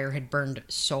because the fire had burned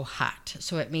so hot.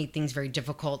 So it made things very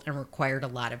difficult and required a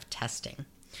lot of testing.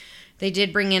 They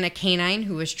did bring in a canine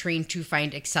who was trained to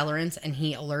find accelerants, and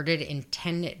he alerted in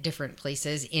 10 different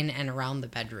places in and around the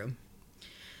bedroom.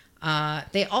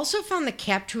 They also found the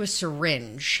cap to a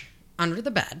syringe under the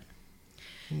bed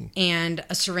and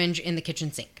a syringe in the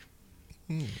kitchen sink.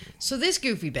 So this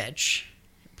goofy bitch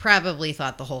probably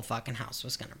thought the whole fucking house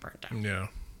was going to burn down. Yeah.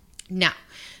 Now,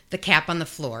 the cap on the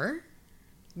floor,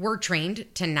 we're trained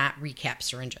to not recap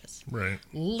syringes. Right.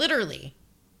 Literally,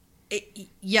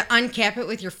 you uncap it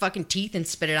with your fucking teeth and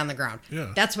spit it on the ground.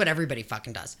 Yeah. That's what everybody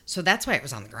fucking does. So that's why it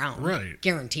was on the ground. Right.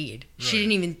 Guaranteed.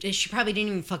 Right. She probably didn't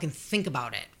even fucking think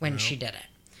about it when she did it.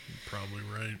 Probably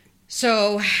right.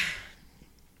 So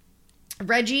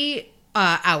Reggie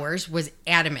Hours was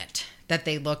adamant that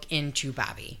they look into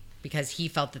Bobby because he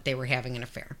felt that they were having an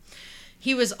affair.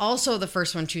 He was also the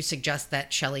first one to suggest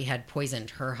that Shelly had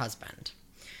poisoned her husband.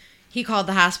 He called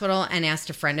the hospital and asked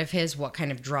a friend of his what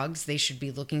kind of drugs they should be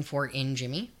looking for in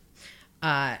Jimmy.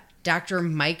 Dr.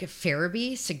 Mike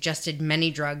Farabee suggested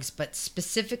many drugs, but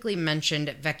specifically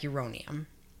mentioned vecuronium.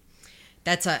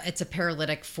 It's a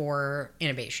paralytic for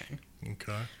intubation.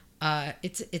 Okay.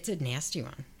 It's a nasty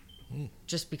one.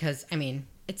 Just because,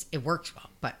 it works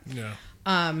well, but... Yeah.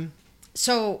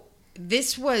 So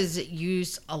this was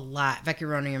used a lot,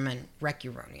 vecuronium and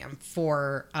recuronium,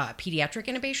 for pediatric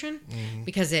intubation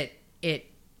because it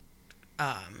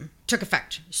took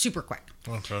effect super quick.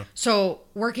 Okay. So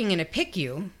working in a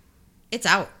PICU, it's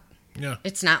out. Yeah.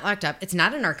 It's not locked up. It's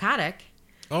not a narcotic.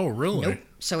 Oh, really? Nope.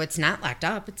 So it's not locked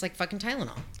up. It's like fucking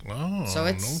Tylenol. Oh, so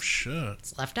no shit.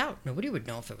 It's left out. Nobody would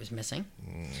know if it was missing.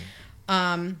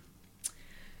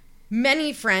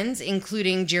 Many friends,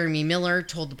 including Jeremy Miller,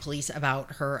 told the police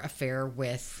about her affair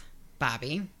with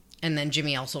Bobby. And then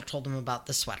Jimmy also told them about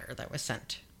the sweater that was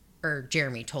sent. Or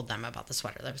Jeremy told them about the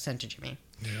sweater that was sent to Jimmy.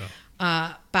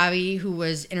 Yeah. Bobby, who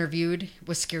was interviewed,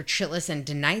 was scared shitless and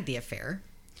denied the affair.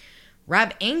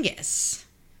 Rob Angus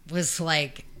was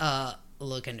like,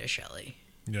 look into Shelly.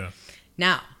 Yeah.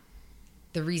 Now,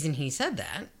 the reason he said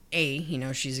that, A, he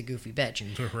knows she's a goofy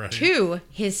bitch. Right. 2,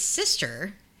 his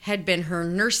sister had been her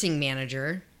nursing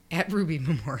manager at Ruby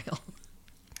Memorial.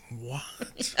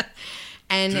 What?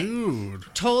 And Dude.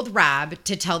 told Rob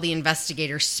to tell the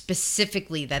investigator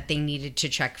specifically that they needed to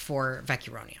check for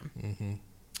vecuronium.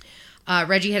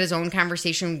 Reggie had his own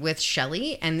conversation with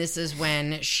Shelly, and this is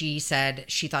when she said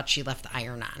she thought she left the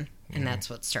iron on, and that's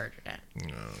what started it.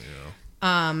 Oh,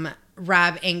 yeah.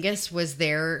 Rob Angus was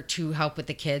there to help with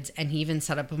the kids, and he even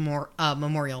set up a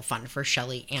memorial fund for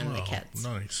Shelly and the kids.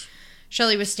 Nice.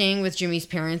 Shelly was staying with Jimmy's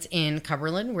parents in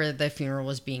Cumberland, where the funeral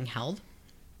was being held.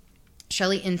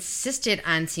 Shelly insisted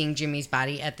on seeing Jimmy's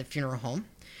body at the funeral home.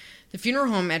 The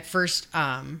funeral home at first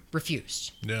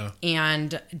refused. Yeah.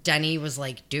 And Denny was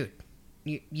like, dude,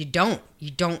 you don't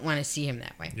want to see him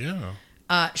that way.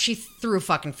 Yeah. She threw a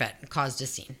fucking fit and caused a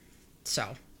scene.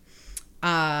 So, hang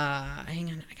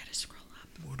on, I gotta scroll up.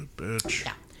 What a bitch.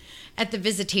 Yeah. At the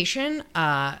visitation,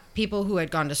 people who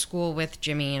had gone to school with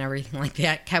Jimmy and everything like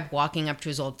that kept walking up to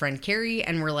his old friend Carrie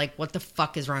and were like, what the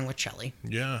fuck is wrong with Shelly?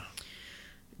 Yeah.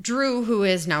 Drew, who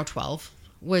is now 12,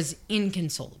 was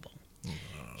inconsolable.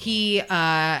 He,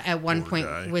 at one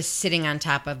point, was sitting on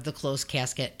top of the closed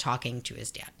casket talking to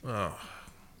his dad. Oh.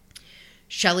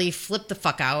 Shelly flipped the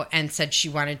fuck out and said she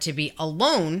wanted to be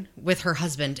alone with her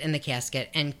husband in the casket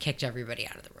and kicked everybody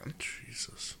out of the room.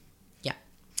 Jesus. Yeah.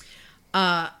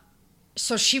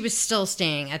 So she was still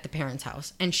staying at the parents'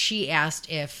 house, and she asked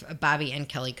if Bobby and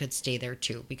Kelly could stay there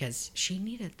too because she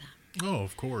needed them. Oh,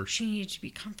 of course. She needed to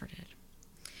be comforted.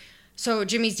 So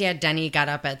Jimmy's dad, Denny, got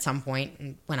up at some point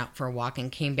and went out for a walk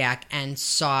and came back and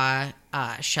saw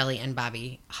Shelly and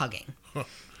Bobby hugging. Huh.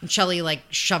 And Shelly, like,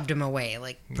 shoved him away,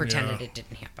 like, pretended it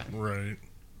didn't happen. Right.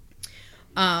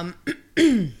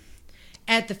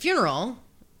 At the funeral,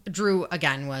 Drew,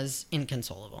 again, was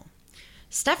inconsolable.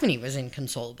 Stephanie was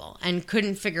inconsolable and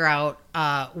couldn't figure out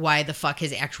why the fuck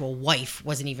his actual wife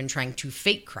wasn't even trying to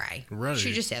fake cry. Right.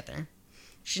 She just sat there.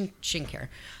 She didn't care.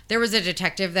 There was a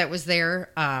detective that was there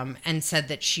and said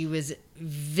that she was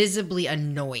visibly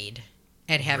annoyed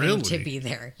at having to be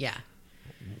there. Yeah.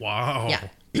 Wow. Yeah.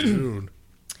 Dude.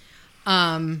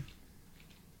 The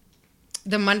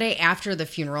Monday after the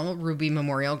funeral, Ruby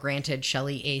Memorial granted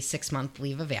Shelly a 6-month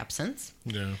leave of absence.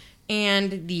 Yeah.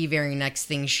 And the very next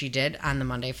thing she did on the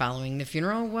Monday following the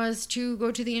funeral was to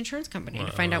go to the insurance company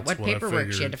to find out what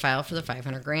paperwork she had to file for the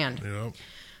 $500,000.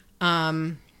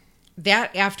 Yep.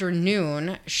 That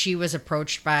afternoon, she was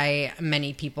approached by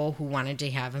many people who wanted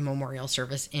to have a memorial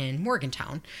service in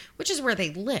Morgantown, which is where they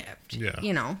lived. Yeah.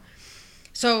 You know.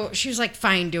 So she was like,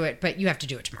 fine, do it, but you have to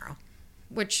do it tomorrow.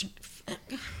 Which,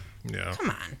 yeah. Come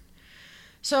on.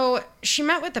 So she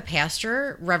met with the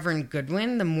pastor, Reverend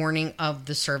Goodwin, the morning of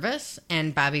the service,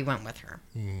 and Bobby went with her.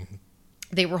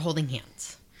 They were holding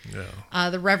hands. Yeah.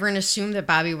 The Reverend assumed that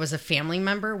Bobby was a family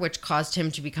member, which caused him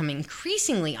to become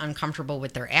increasingly uncomfortable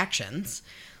with their actions.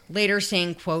 Later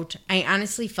saying, quote, I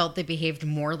honestly felt they behaved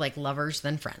more like lovers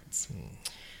than friends.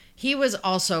 He was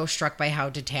also struck by how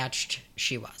detached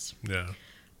she was. Yeah.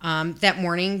 That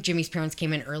morning, Jimmy's parents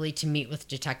came in early to meet with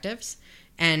detectives.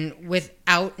 And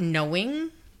without knowing...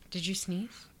 Did you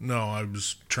sneeze? No, I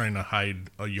was trying to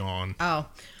hide a yawn. Oh.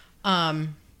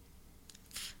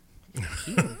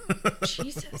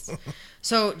 Jesus.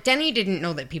 So Denny didn't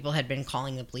know that people had been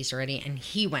calling the police already, and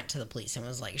he went to the police and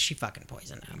was like, she fucking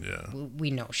poisoned him. Yeah. We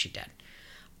know she did.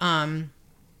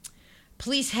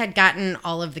 Police had gotten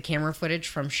all of the camera footage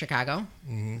from Chicago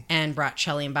and brought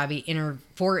Shelly and Bobby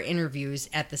for interviews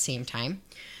at the same time.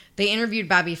 They interviewed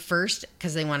Bobby first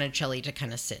because they wanted Shelly to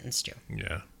kind of sit and stew.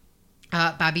 Yeah.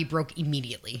 Bobby broke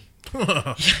immediately.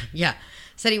 Yeah.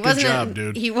 Said he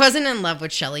wasn't wasn't in love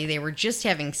with Shelly. They were just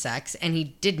having sex, and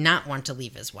he did not want to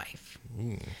leave his wife.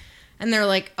 And they're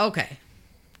like, okay,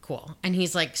 cool. And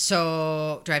he's like,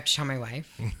 so do I have to tell my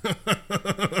wife?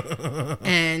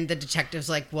 And the detective's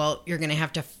like, well, you're going to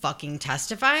have to fucking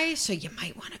testify, so you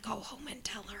might want to go home and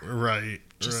tell her. Right.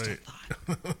 Just a thought.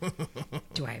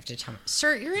 Do I have to tell him?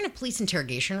 Sir, you're in a police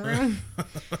interrogation room.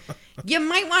 You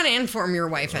might want to inform your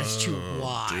wife as to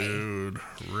why. Dude,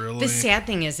 really? The sad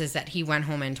thing is that he went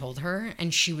home and told her,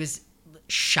 and she was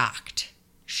shocked.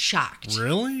 Shocked.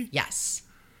 Really? Yes.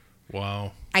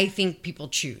 Wow. I think people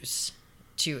choose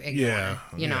to ignore,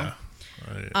 you know?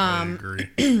 I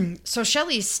agree. So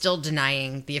Shelly's still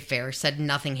denying the affair, said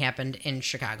nothing happened in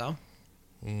Chicago.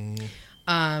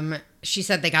 She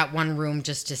said they got one room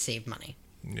just to save money.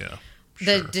 Yeah.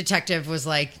 The detective was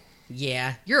like,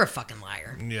 yeah, you're a fucking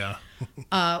liar. Yeah.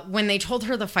 When they told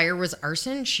her the fire was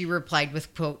arson, she replied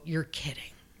with, quote, you're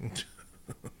kidding.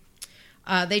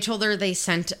 They told her they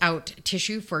sent out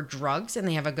tissue for drugs and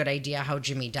they have a good idea how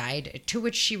Jimmy died, to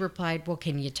which she replied, well,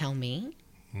 can you tell me?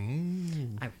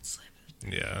 I would slap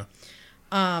it.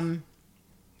 Yeah.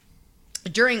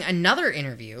 During another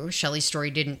interview, Shelly's story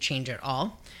didn't change at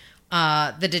all.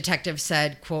 The detective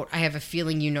said, quote, I have a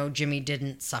feeling you know Jimmy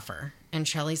didn't suffer. And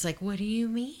Shelly's like, what do you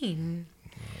mean?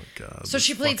 Oh, God. So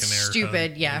she played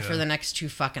stupid, for the next 2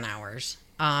 fucking hours.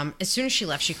 As soon as she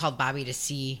left, she called Bobby to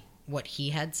see what he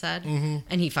had said.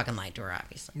 And he fucking lied to her,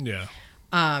 obviously. Yeah.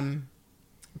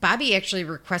 Bobby actually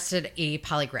requested a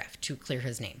polygraph to clear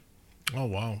his name. Oh,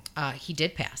 wow. He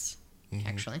did pass,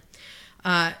 actually.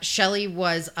 Shelly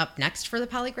was up next for the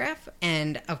polygraph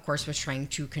and, of course, was trying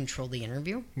to control the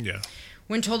interview. Yeah.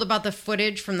 When told about the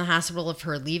footage from the hospital of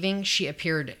her leaving, she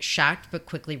appeared shocked but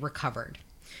quickly recovered.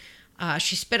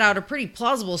 She spit out a pretty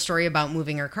plausible story about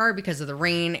moving her car because of the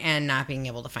rain and not being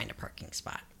able to find a parking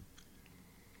spot.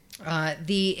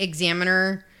 The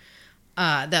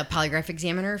polygraph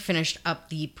examiner, finished up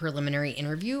the preliminary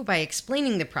interview by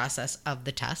explaining the process of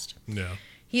the test. Yeah.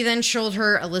 He then showed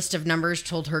her a list of numbers,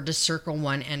 told her to circle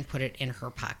one, and put it in her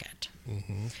pocket.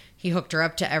 He hooked her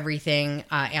up to everything,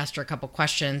 asked her a couple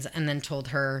questions, and then told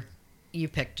her, you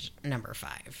picked number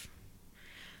 5.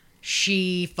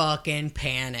 She fucking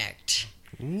panicked.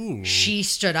 Ooh. She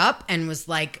stood up and was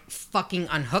like, fucking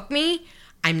unhook me.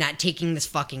 I'm not taking this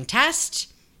fucking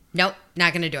test. Nope,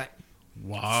 not going to do it.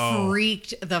 Wow.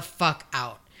 Freaked the fuck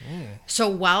out. So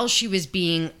while she was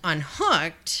being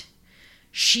unhooked,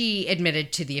 she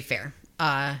admitted to the affair.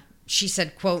 She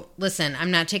said, quote, listen,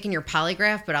 I'm not taking your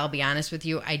polygraph, but I'll be honest with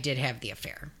you, I did have the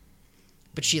affair.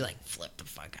 But she, like, flipped the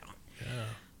fuck out.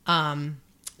 Yeah.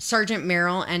 Sergeant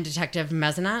Merrill and Detective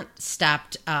Mezzanot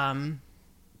stopped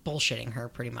bullshitting her,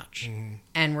 pretty much. Mm.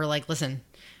 And we're like, listen,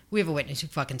 we have a witness who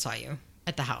fucking saw you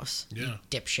at the house. Yeah. You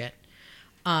dipshit.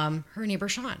 Her neighbor,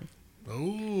 Sean.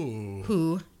 Oh.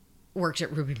 Who worked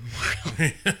at Ruby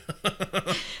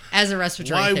Memorial as a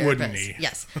respiratory therapist. Why wouldn't he?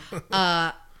 Yes.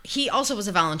 He also was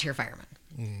a volunteer fireman.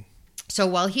 Mm. So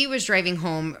while he was driving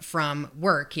home from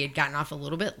work, he had gotten off a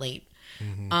little bit late.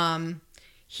 Mm-hmm.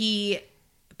 He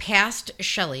passed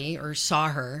Shelly, or saw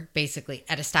her, basically,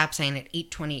 at a stop sign at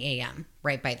 8:20 a.m.,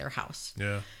 right by their house.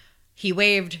 Yeah. He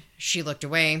waved, she looked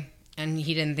away, and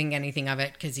he didn't think anything of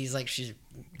it, because he's like, she's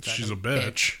a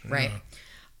bitch. Right.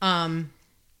 Yeah.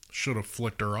 Should have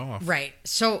flicked her off. Right.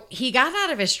 So he got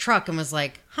out of his truck and was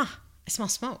like, I smell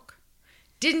smoke.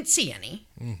 Didn't see any.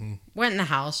 Mm-hmm. Went in the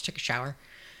house, took a shower,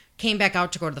 came back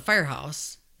out to go to the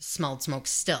firehouse, smelled smoke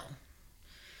still.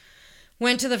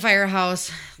 Went to the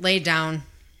firehouse, laid down,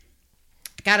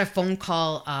 got a phone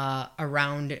call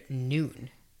around noon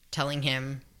telling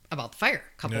him about the fire,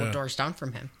 a couple of doors down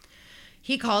from him.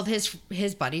 He called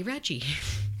his buddy Reggie,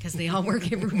 because they all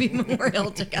work at Ruby Memorial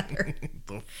together.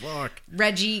 The fuck?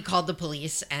 Reggie called the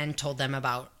police and told them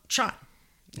about Sean,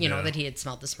 that he had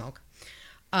smelled the smoke.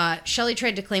 Shelly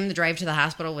tried to claim the drive to the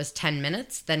hospital was 10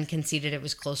 minutes, then conceded it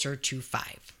was closer to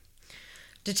 5.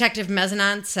 Detective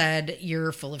Mezzanot said,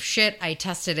 "You're full of shit. I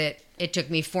tested it. It took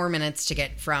me 4 minutes to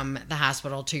get from the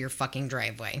hospital to your fucking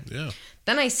driveway. Yeah.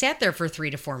 Then I sat there for 3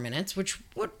 to 4 minutes, which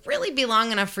would really be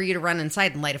long enough for you to run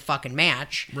inside and light a fucking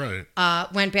match. Right.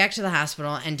 Went back to the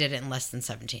hospital and did it in less than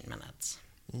 17 minutes.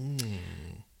 Mm.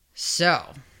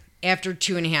 So, after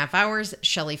 2.5 hours,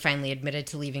 Shelly finally admitted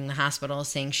to leaving the hospital,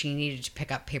 saying she needed to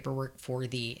pick up paperwork for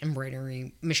the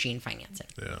embroidery machine financing.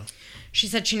 Yeah. She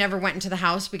said she never went into the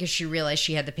house because she realized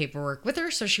she had the paperwork with her,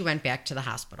 so she went back to the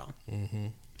hospital. Mm-hmm.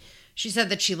 She said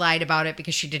that she lied about it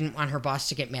because she didn't want her boss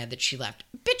to get mad that she left.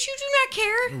 Bitch, you do not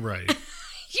care. Right.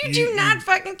 you do not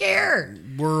fucking care.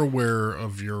 We're aware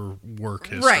of your work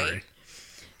history. Right.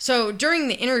 So during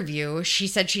the interview, she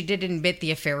said she didn't admit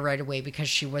the affair right away because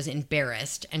she was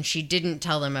embarrassed, and she didn't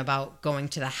tell them about going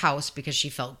to the house because she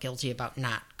felt guilty about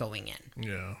not going in.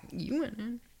 Yeah. You went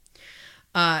in.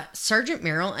 Sergeant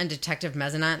Merrill and Detective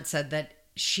Mezzanot said that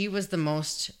she was the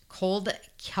most cold,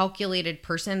 calculated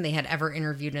person they had ever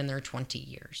interviewed in their 20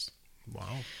 years.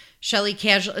 Wow. Shelly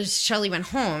went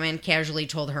home and casually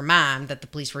told her mom that the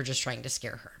police were just trying to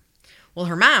scare her. Well,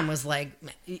 her mom was like,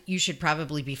 you should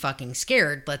probably be fucking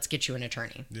scared. Let's get you an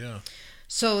attorney. Yeah.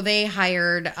 So they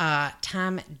hired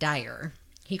Tom Dyer.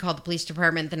 He called the police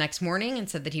department the next morning and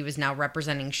said that he was now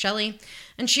representing Shelly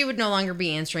and she would no longer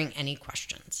be answering any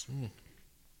questions. Mm.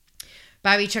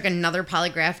 Bobby took another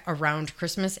polygraph around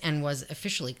Christmas and was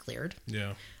officially cleared.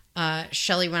 Yeah.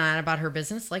 Shelly went on about her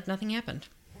business like nothing happened.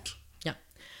 Yeah.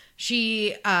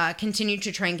 She continued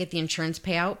to try and get the insurance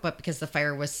payout, but because the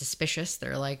fire was suspicious,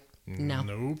 they're like, no.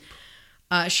 Nope.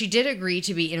 She did agree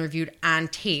to be interviewed on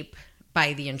tape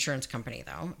by the insurance company,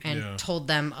 though, and told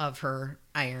them of her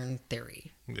iron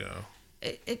theory. Yeah.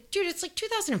 Dude, it's like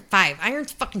 2005.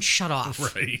 Iron's fucking shut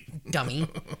off. Right. Dummy.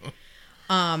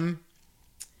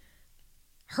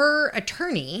 Her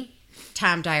attorney,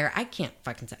 Tom Dyer, I can't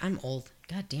fucking say, I'm old.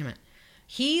 God damn it.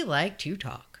 He liked to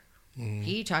talk. Mm.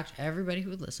 He talked to everybody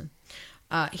who would listen.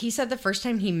 He said the first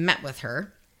time he met with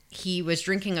her, he was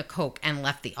drinking a Coke and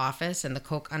left the office and the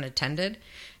Coke unattended.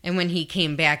 And when he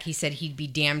came back, he said he'd be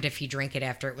damned if he drank it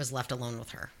after it was left alone with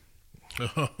her.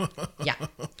 Yeah.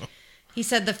 He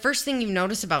said the first thing you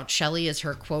notice about Shelly is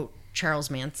her, quote, Charles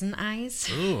Manson eyes.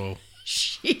 Oh.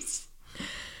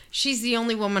 She's the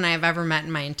only woman I have ever met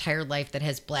in my entire life that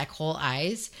has black hole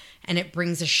eyes, and it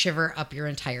brings a shiver up your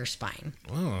entire spine.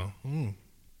 Oh,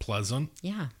 pleasant.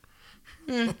 Yeah.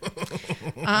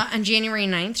 On January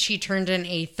 9th, she turned in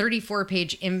a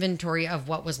 34-page inventory of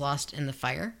what was lost in the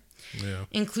fire,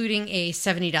 including a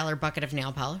 $70 bucket of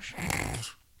nail polish,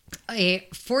 a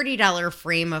 $40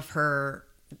 frame of her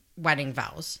wedding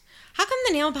vows. How come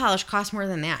the nail polish costs more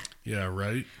than that? Yeah,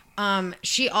 right.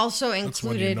 She also included... That's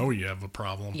when you know you have a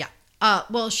problem. Yeah.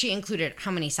 Well, she included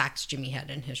how many socks Jimmy had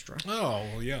in his drawer. Oh,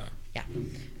 well, yeah. Yeah.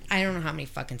 I don't know how many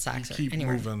fucking socks are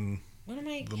anywhere. Keep moving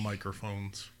the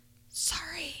microphones.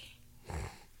 Sorry.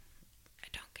 I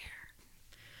don't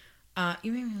care.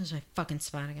 You made me lose my fucking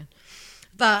spot again.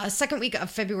 The second week of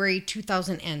February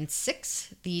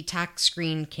 2006, the tox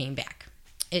screen came back.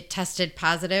 It tested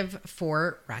positive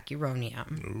for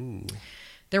rocuronium. Ooh.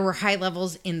 There were high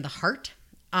levels in the heart.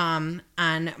 On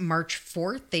March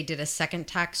 4th, they did a second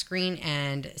tox screen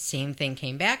and same thing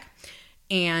came back.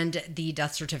 And the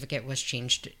death certificate was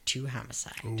changed to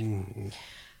homicide. Ooh.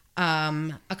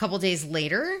 A couple days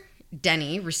later,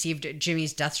 Denny received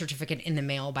Jimmy's death certificate in the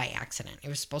mail by accident. It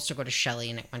was supposed to go to Shelly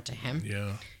and it went to him.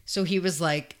 Yeah. So he was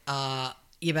like,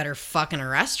 you better fucking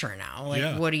arrest her now.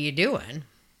 Like, what are you doing?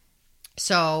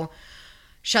 So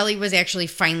Shelly was actually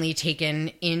finally taken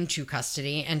into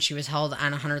custody and she was held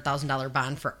on a $100,000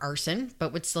 bond for arson,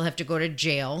 but would still have to go to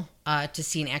jail to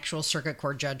see an actual circuit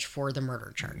court judge for the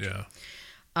murder charge. Yeah.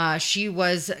 She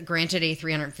was granted a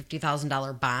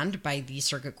 $350,000 bond by the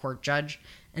circuit court judge,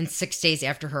 and 6 days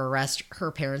after her arrest, her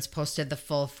parents posted the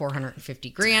full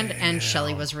 $450,000, and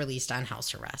Shelly was released on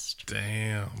house arrest.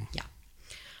 Damn.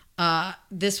 Yeah.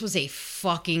 This was a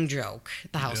fucking joke,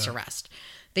 the house arrest.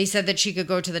 They said that she could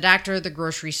go to the doctor, the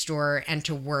grocery store, and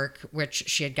to work, which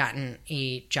she had gotten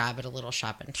a job at a little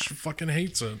shop in town. She fucking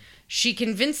hates it. She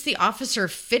convinced the officer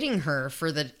fitting her for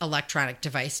the electronic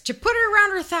device to put it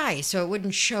around her thigh so it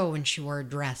wouldn't show when she wore a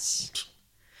dress.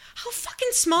 How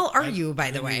fucking small are you,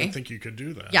 by the way? I didn't think you could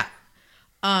do that. Yeah.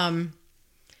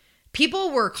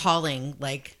 People were calling,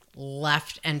 like,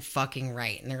 left and fucking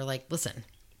right. And they're like, listen,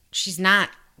 she's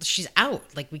out.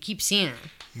 Like, we keep seeing her.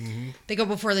 Mm-hmm. They go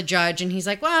before the judge, and he's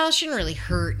like, well, she didn't really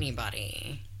hurt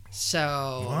anybody.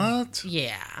 So. What?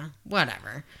 Yeah,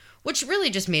 whatever. Which really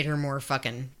just made her more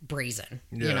fucking brazen,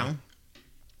 you know?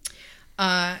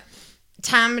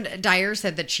 Tom Dyer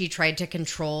said that she tried to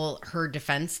control her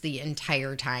defense the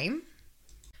entire time.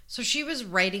 So she was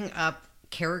writing up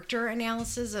character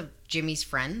analysis of Jimmy's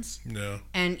friends. Yeah.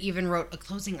 And even wrote a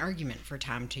closing argument for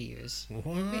Tom to use.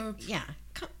 What? Yeah.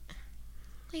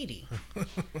 Lady.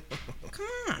 Come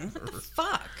on. What the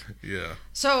fuck? Yeah.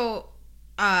 So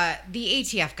the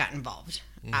ATF got involved,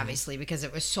 obviously, because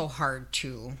it was so hard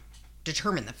to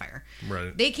determine the fire.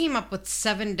 Right. They came up with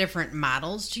 7 different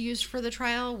models to use for the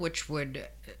trial, which would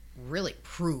really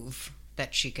prove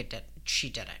that she did it.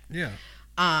 Yeah.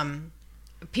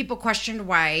 People questioned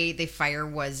why the fire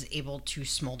was able to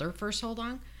smolder for so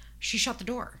long. She shut the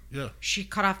door. Yeah. She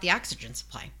cut off the oxygen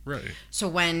supply. Right. So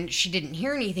when she didn't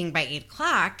hear anything by 8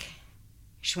 o'clock,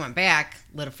 she went back,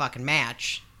 lit a fucking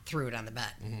match, threw it on the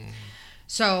bed. Mm.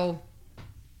 So,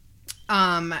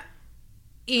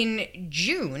 in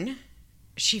June,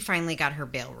 she finally got her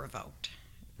bail revoked.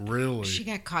 Really? She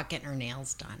got caught getting her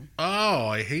nails done. Oh,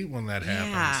 I hate when that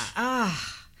happens. Yeah.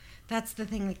 That's the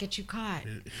thing that gets you caught.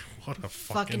 What a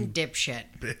fucking dipshit.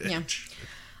 Bitch.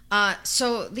 Yeah.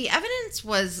 So the evidence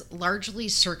was largely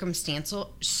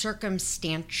circumstantial.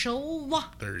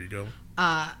 There you go.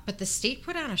 But the state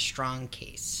put on a strong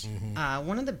case. Mm-hmm.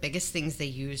 One of the biggest things they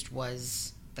used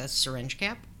was the syringe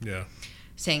cap. Yeah.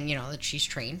 Saying, that she's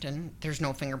trained and there's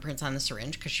no fingerprints on the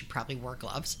syringe because she probably wore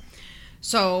gloves.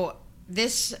 So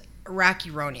this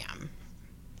rocuronium.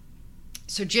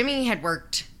 So Jimmy had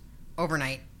worked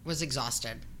overnight, was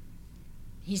exhausted.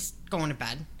 He's going to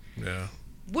bed. Yeah.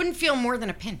 Wouldn't feel more than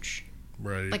a pinch.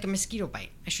 Right. Like a mosquito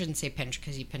bite. I shouldn't say pinch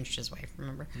because he pinched his wife,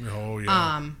 remember? Oh,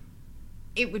 yeah.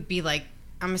 It would be like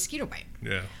a mosquito bite.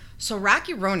 Yeah. So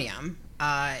rocuronium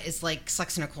is like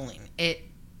succinylcholine. It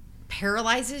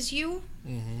paralyzes you,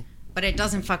 but it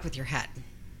doesn't fuck with your head.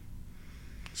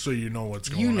 So you know what's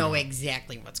going on. You know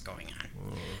exactly what's going on.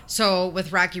 Ugh. So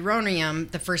with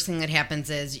rocuronium, the first thing that happens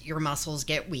is your muscles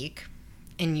get weak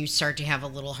and you start to have a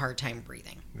little hard time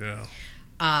breathing. Yeah.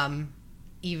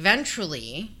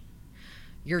 Eventually,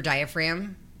 your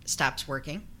diaphragm stops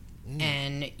working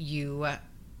and you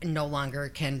no longer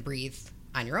can breathe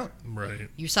on your own. Right.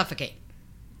 You suffocate.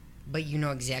 But you know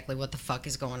exactly what the fuck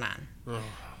is going on. Ugh.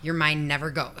 Your mind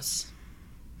never goes.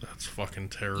 That's fucking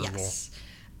terrible. Yes.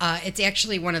 It's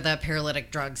actually one of the paralytic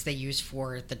drugs they use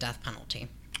for the death penalty.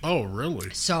 Oh,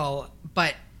 really? So,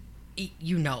 but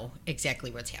you know exactly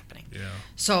what's happening. Yeah.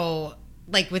 So,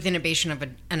 like with intubation of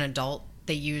an adult,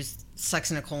 they use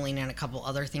succinylcholine and a couple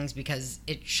other things because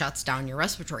it shuts down your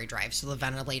respiratory drive so the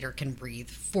ventilator can breathe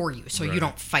for you so you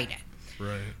don't fight it.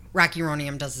 Right.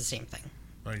 Rocuronium does the same thing.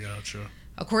 I gotcha.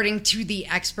 According to the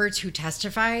experts who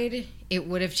testified, it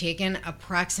would have taken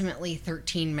approximately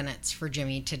 13 minutes for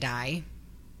Jimmy to die,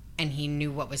 and he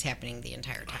knew what was happening the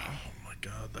entire time. Oh my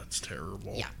God, that's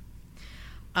terrible. Yeah.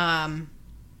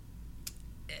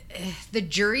 The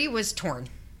jury was torn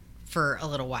for a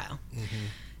little while. Mm-hmm.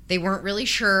 They weren't really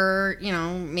sure,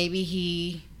 maybe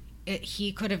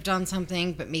he could have done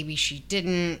something, but maybe she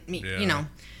didn't, and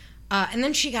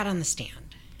then she got on the stand.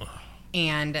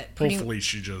 And hopefully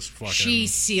she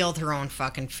sealed her own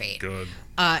fucking fate. Good.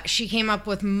 She came up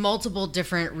with multiple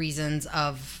different reasons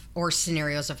or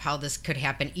scenarios of how this could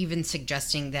happen, even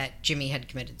suggesting that Jimmy had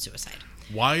committed suicide.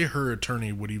 Why her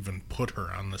attorney would even put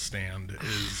her on the stand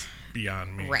is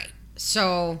beyond me. Right.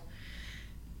 So,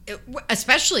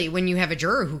 especially when you have a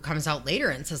juror who comes out later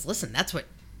and says, listen, that's what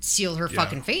seal her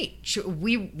fucking fate.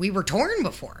 We were torn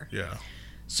before. Yeah.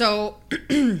 So,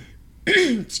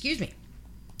 excuse me.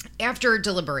 After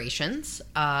deliberations,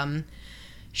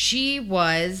 she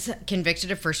was convicted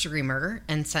of first-degree murder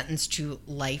and sentenced to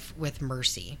life with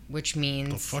mercy, which means...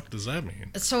 The fuck does that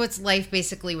mean? So it's life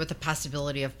basically with the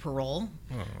possibility of parole.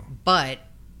 Oh. But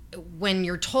when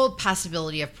you're told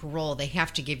possibility of parole, they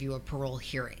have to give you a parole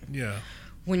hearing. Yeah.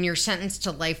 When you're sentenced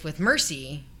to life with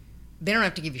mercy, they don't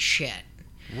have to give you shit.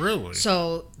 Really?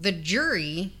 So the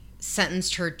jury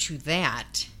sentenced her to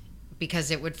that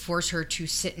because it would force her to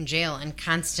sit in jail and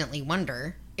constantly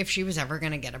wonder if she was ever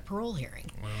going to get a parole hearing.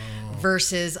 Oh.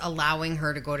 Versus allowing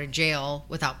her to go to jail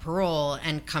without parole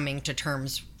and coming to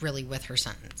terms really with her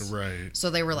sentence. Right. So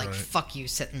they were like, fuck you,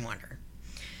 sit and wonder.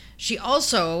 She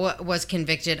also was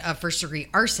convicted of first-degree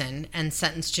arson and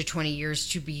sentenced to 20 years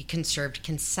to be conserved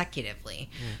consecutively.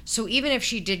 So even if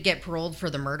she did get paroled for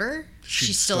the murder,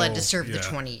 she still had to serve the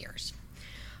 20 years.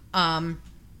 After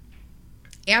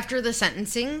the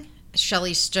sentencing,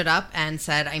 Shelly stood up and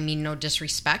said, I mean no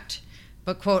disrespect,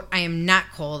 but, quote, I am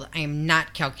not cold, I am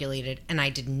not calculated, and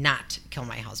I did not kill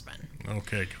my husband.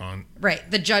 Okay, cunt. Right.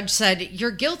 The judge said,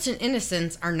 your guilt and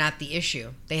innocence are not the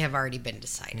issue. They have already been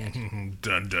decided.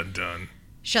 Dun, dun, dun.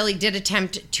 Shelley did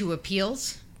attempt 2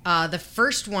 appeals. The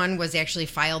first one was actually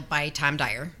filed by Tom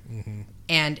Dyer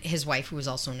and his wife, who was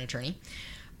also an attorney.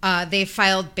 They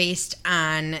filed based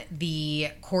on the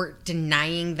court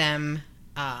denying them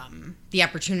the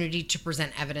opportunity to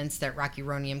present evidence that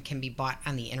rocuronium can be bought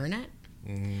on the internet.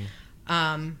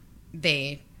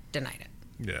 They denied it.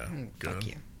 Yeah, good. Fuck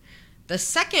you. The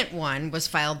second one was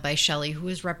filed by Shelley, who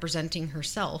is representing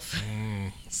herself,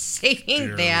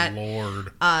 saying that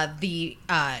Lord. The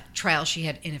trial she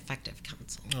had ineffective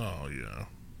counsel. Oh, yeah.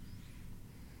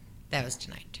 That was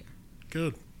denied too.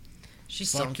 Good. She's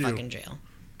still in fucking jail.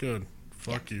 Good.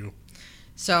 Fuck you.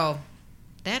 So,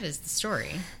 that is the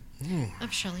story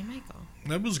of Shelley Michael.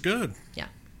 That was good. Yeah.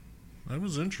 That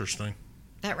was interesting.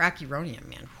 That rocuronium,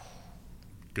 man.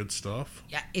 Good stuff.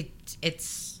 Yeah,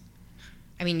 it's.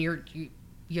 I mean, you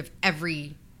have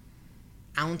every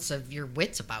ounce of your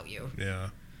wits about you. Yeah.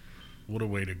 What a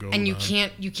way to go. And you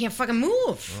can't fucking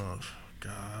move. Oh,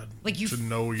 God. Like you to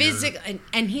know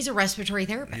and he's a respiratory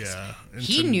therapist. Yeah.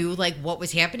 He knew like what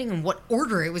was happening and what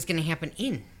order it was going to happen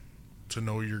in. To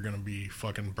know you're going to be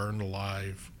fucking burned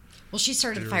alive. Well, she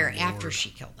started the fire after she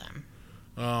killed them.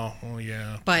 Oh, well,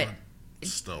 yeah. But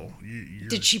still,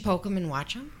 did she poke him and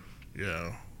watch him?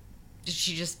 Yeah. Did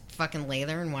she just fucking lay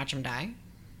there and watch him die?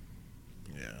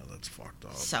 Yeah, that's fucked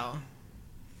up. So.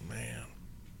 Man.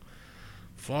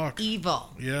 Fuck.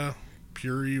 Evil. Yeah.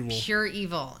 Pure evil. Pure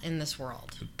evil in this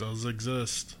world. It does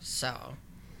exist. So.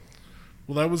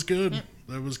 Well, that was good. Yep.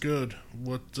 That was good.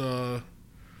 What,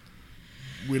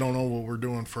 we don't know what we're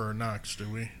doing for our next, do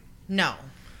we? No.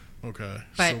 Okay.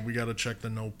 But so we got to check the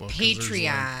notebook.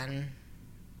 Patreon.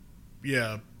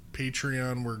 Yeah.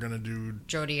 Patreon, we're going to do...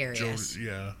 Jody Arias.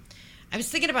 Yeah. I was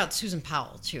thinking about Susan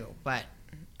Powell, too, but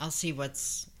I'll see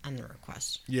what's on the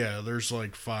request. Yeah, there's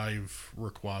like 5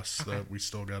 requests that we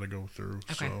still got to go through.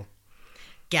 Okay. So,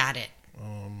 got it.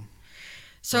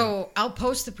 So I'll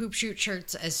post the Poop Shoot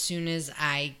shirts as soon as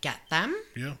I get them.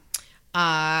 Yeah.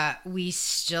 We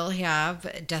still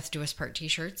have Death Do Us Part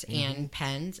t-shirts and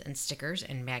pens and stickers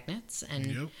and magnets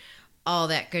and all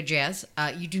that good jazz.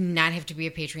 You do not have to be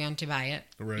a Patreon to buy it.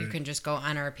 Right. You can just go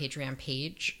on our Patreon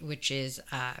page, which is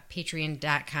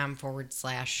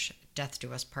patreon.com/Death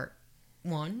Do Us Part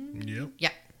 1. Yep.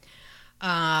 Yep.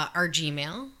 Our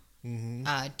Gmail,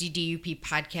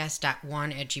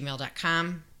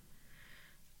 dduppodcast.1@gmail.com.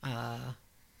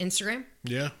 Instagram.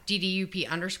 Yeah.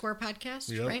 DDUP_podcast,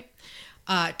 Yep. right?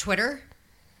 Twitter,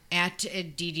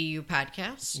 @DDU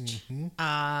Podcast.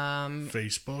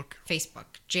 Facebook,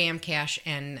 Jam Cash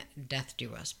and Death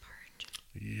Do Us Part.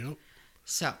 Yep.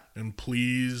 So. And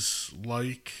please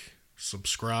like,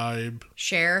 subscribe.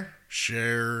 Share.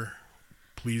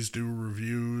 Please do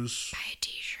reviews.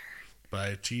 Buy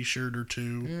a t-shirt or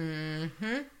 2.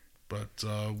 But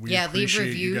we leave appreciate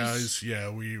reviews. you guys. Yeah,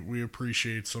 we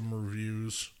appreciate some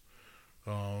reviews.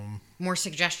 More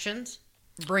suggestions?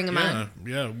 Bring them on.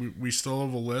 Yeah, we still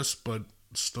have a list, but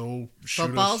still shoot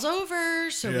Football's us.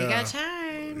 over, so we got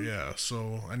time. Yeah,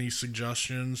 so any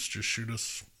suggestions, just shoot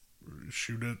us.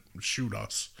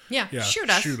 Yeah, shoot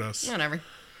us. Whatever.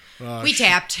 We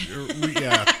tapped.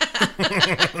 Yeah.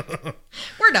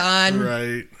 We're done.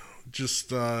 Right.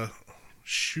 Just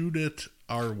shoot it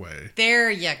our way. There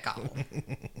you go.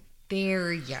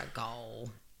 There you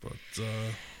go. But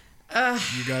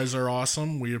You guys are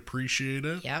awesome. We appreciate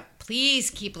it. Yep. Please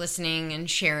keep listening and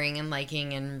sharing and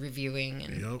liking and reviewing.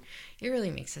 And it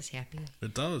really makes us happy.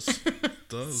 It does. It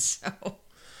does. So.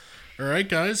 All right,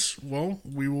 guys. Well,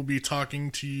 we will be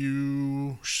talking to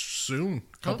you soon.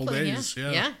 Couple Hopefully, days.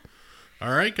 Yeah.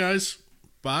 All right, guys.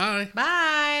 Bye.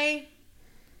 Bye.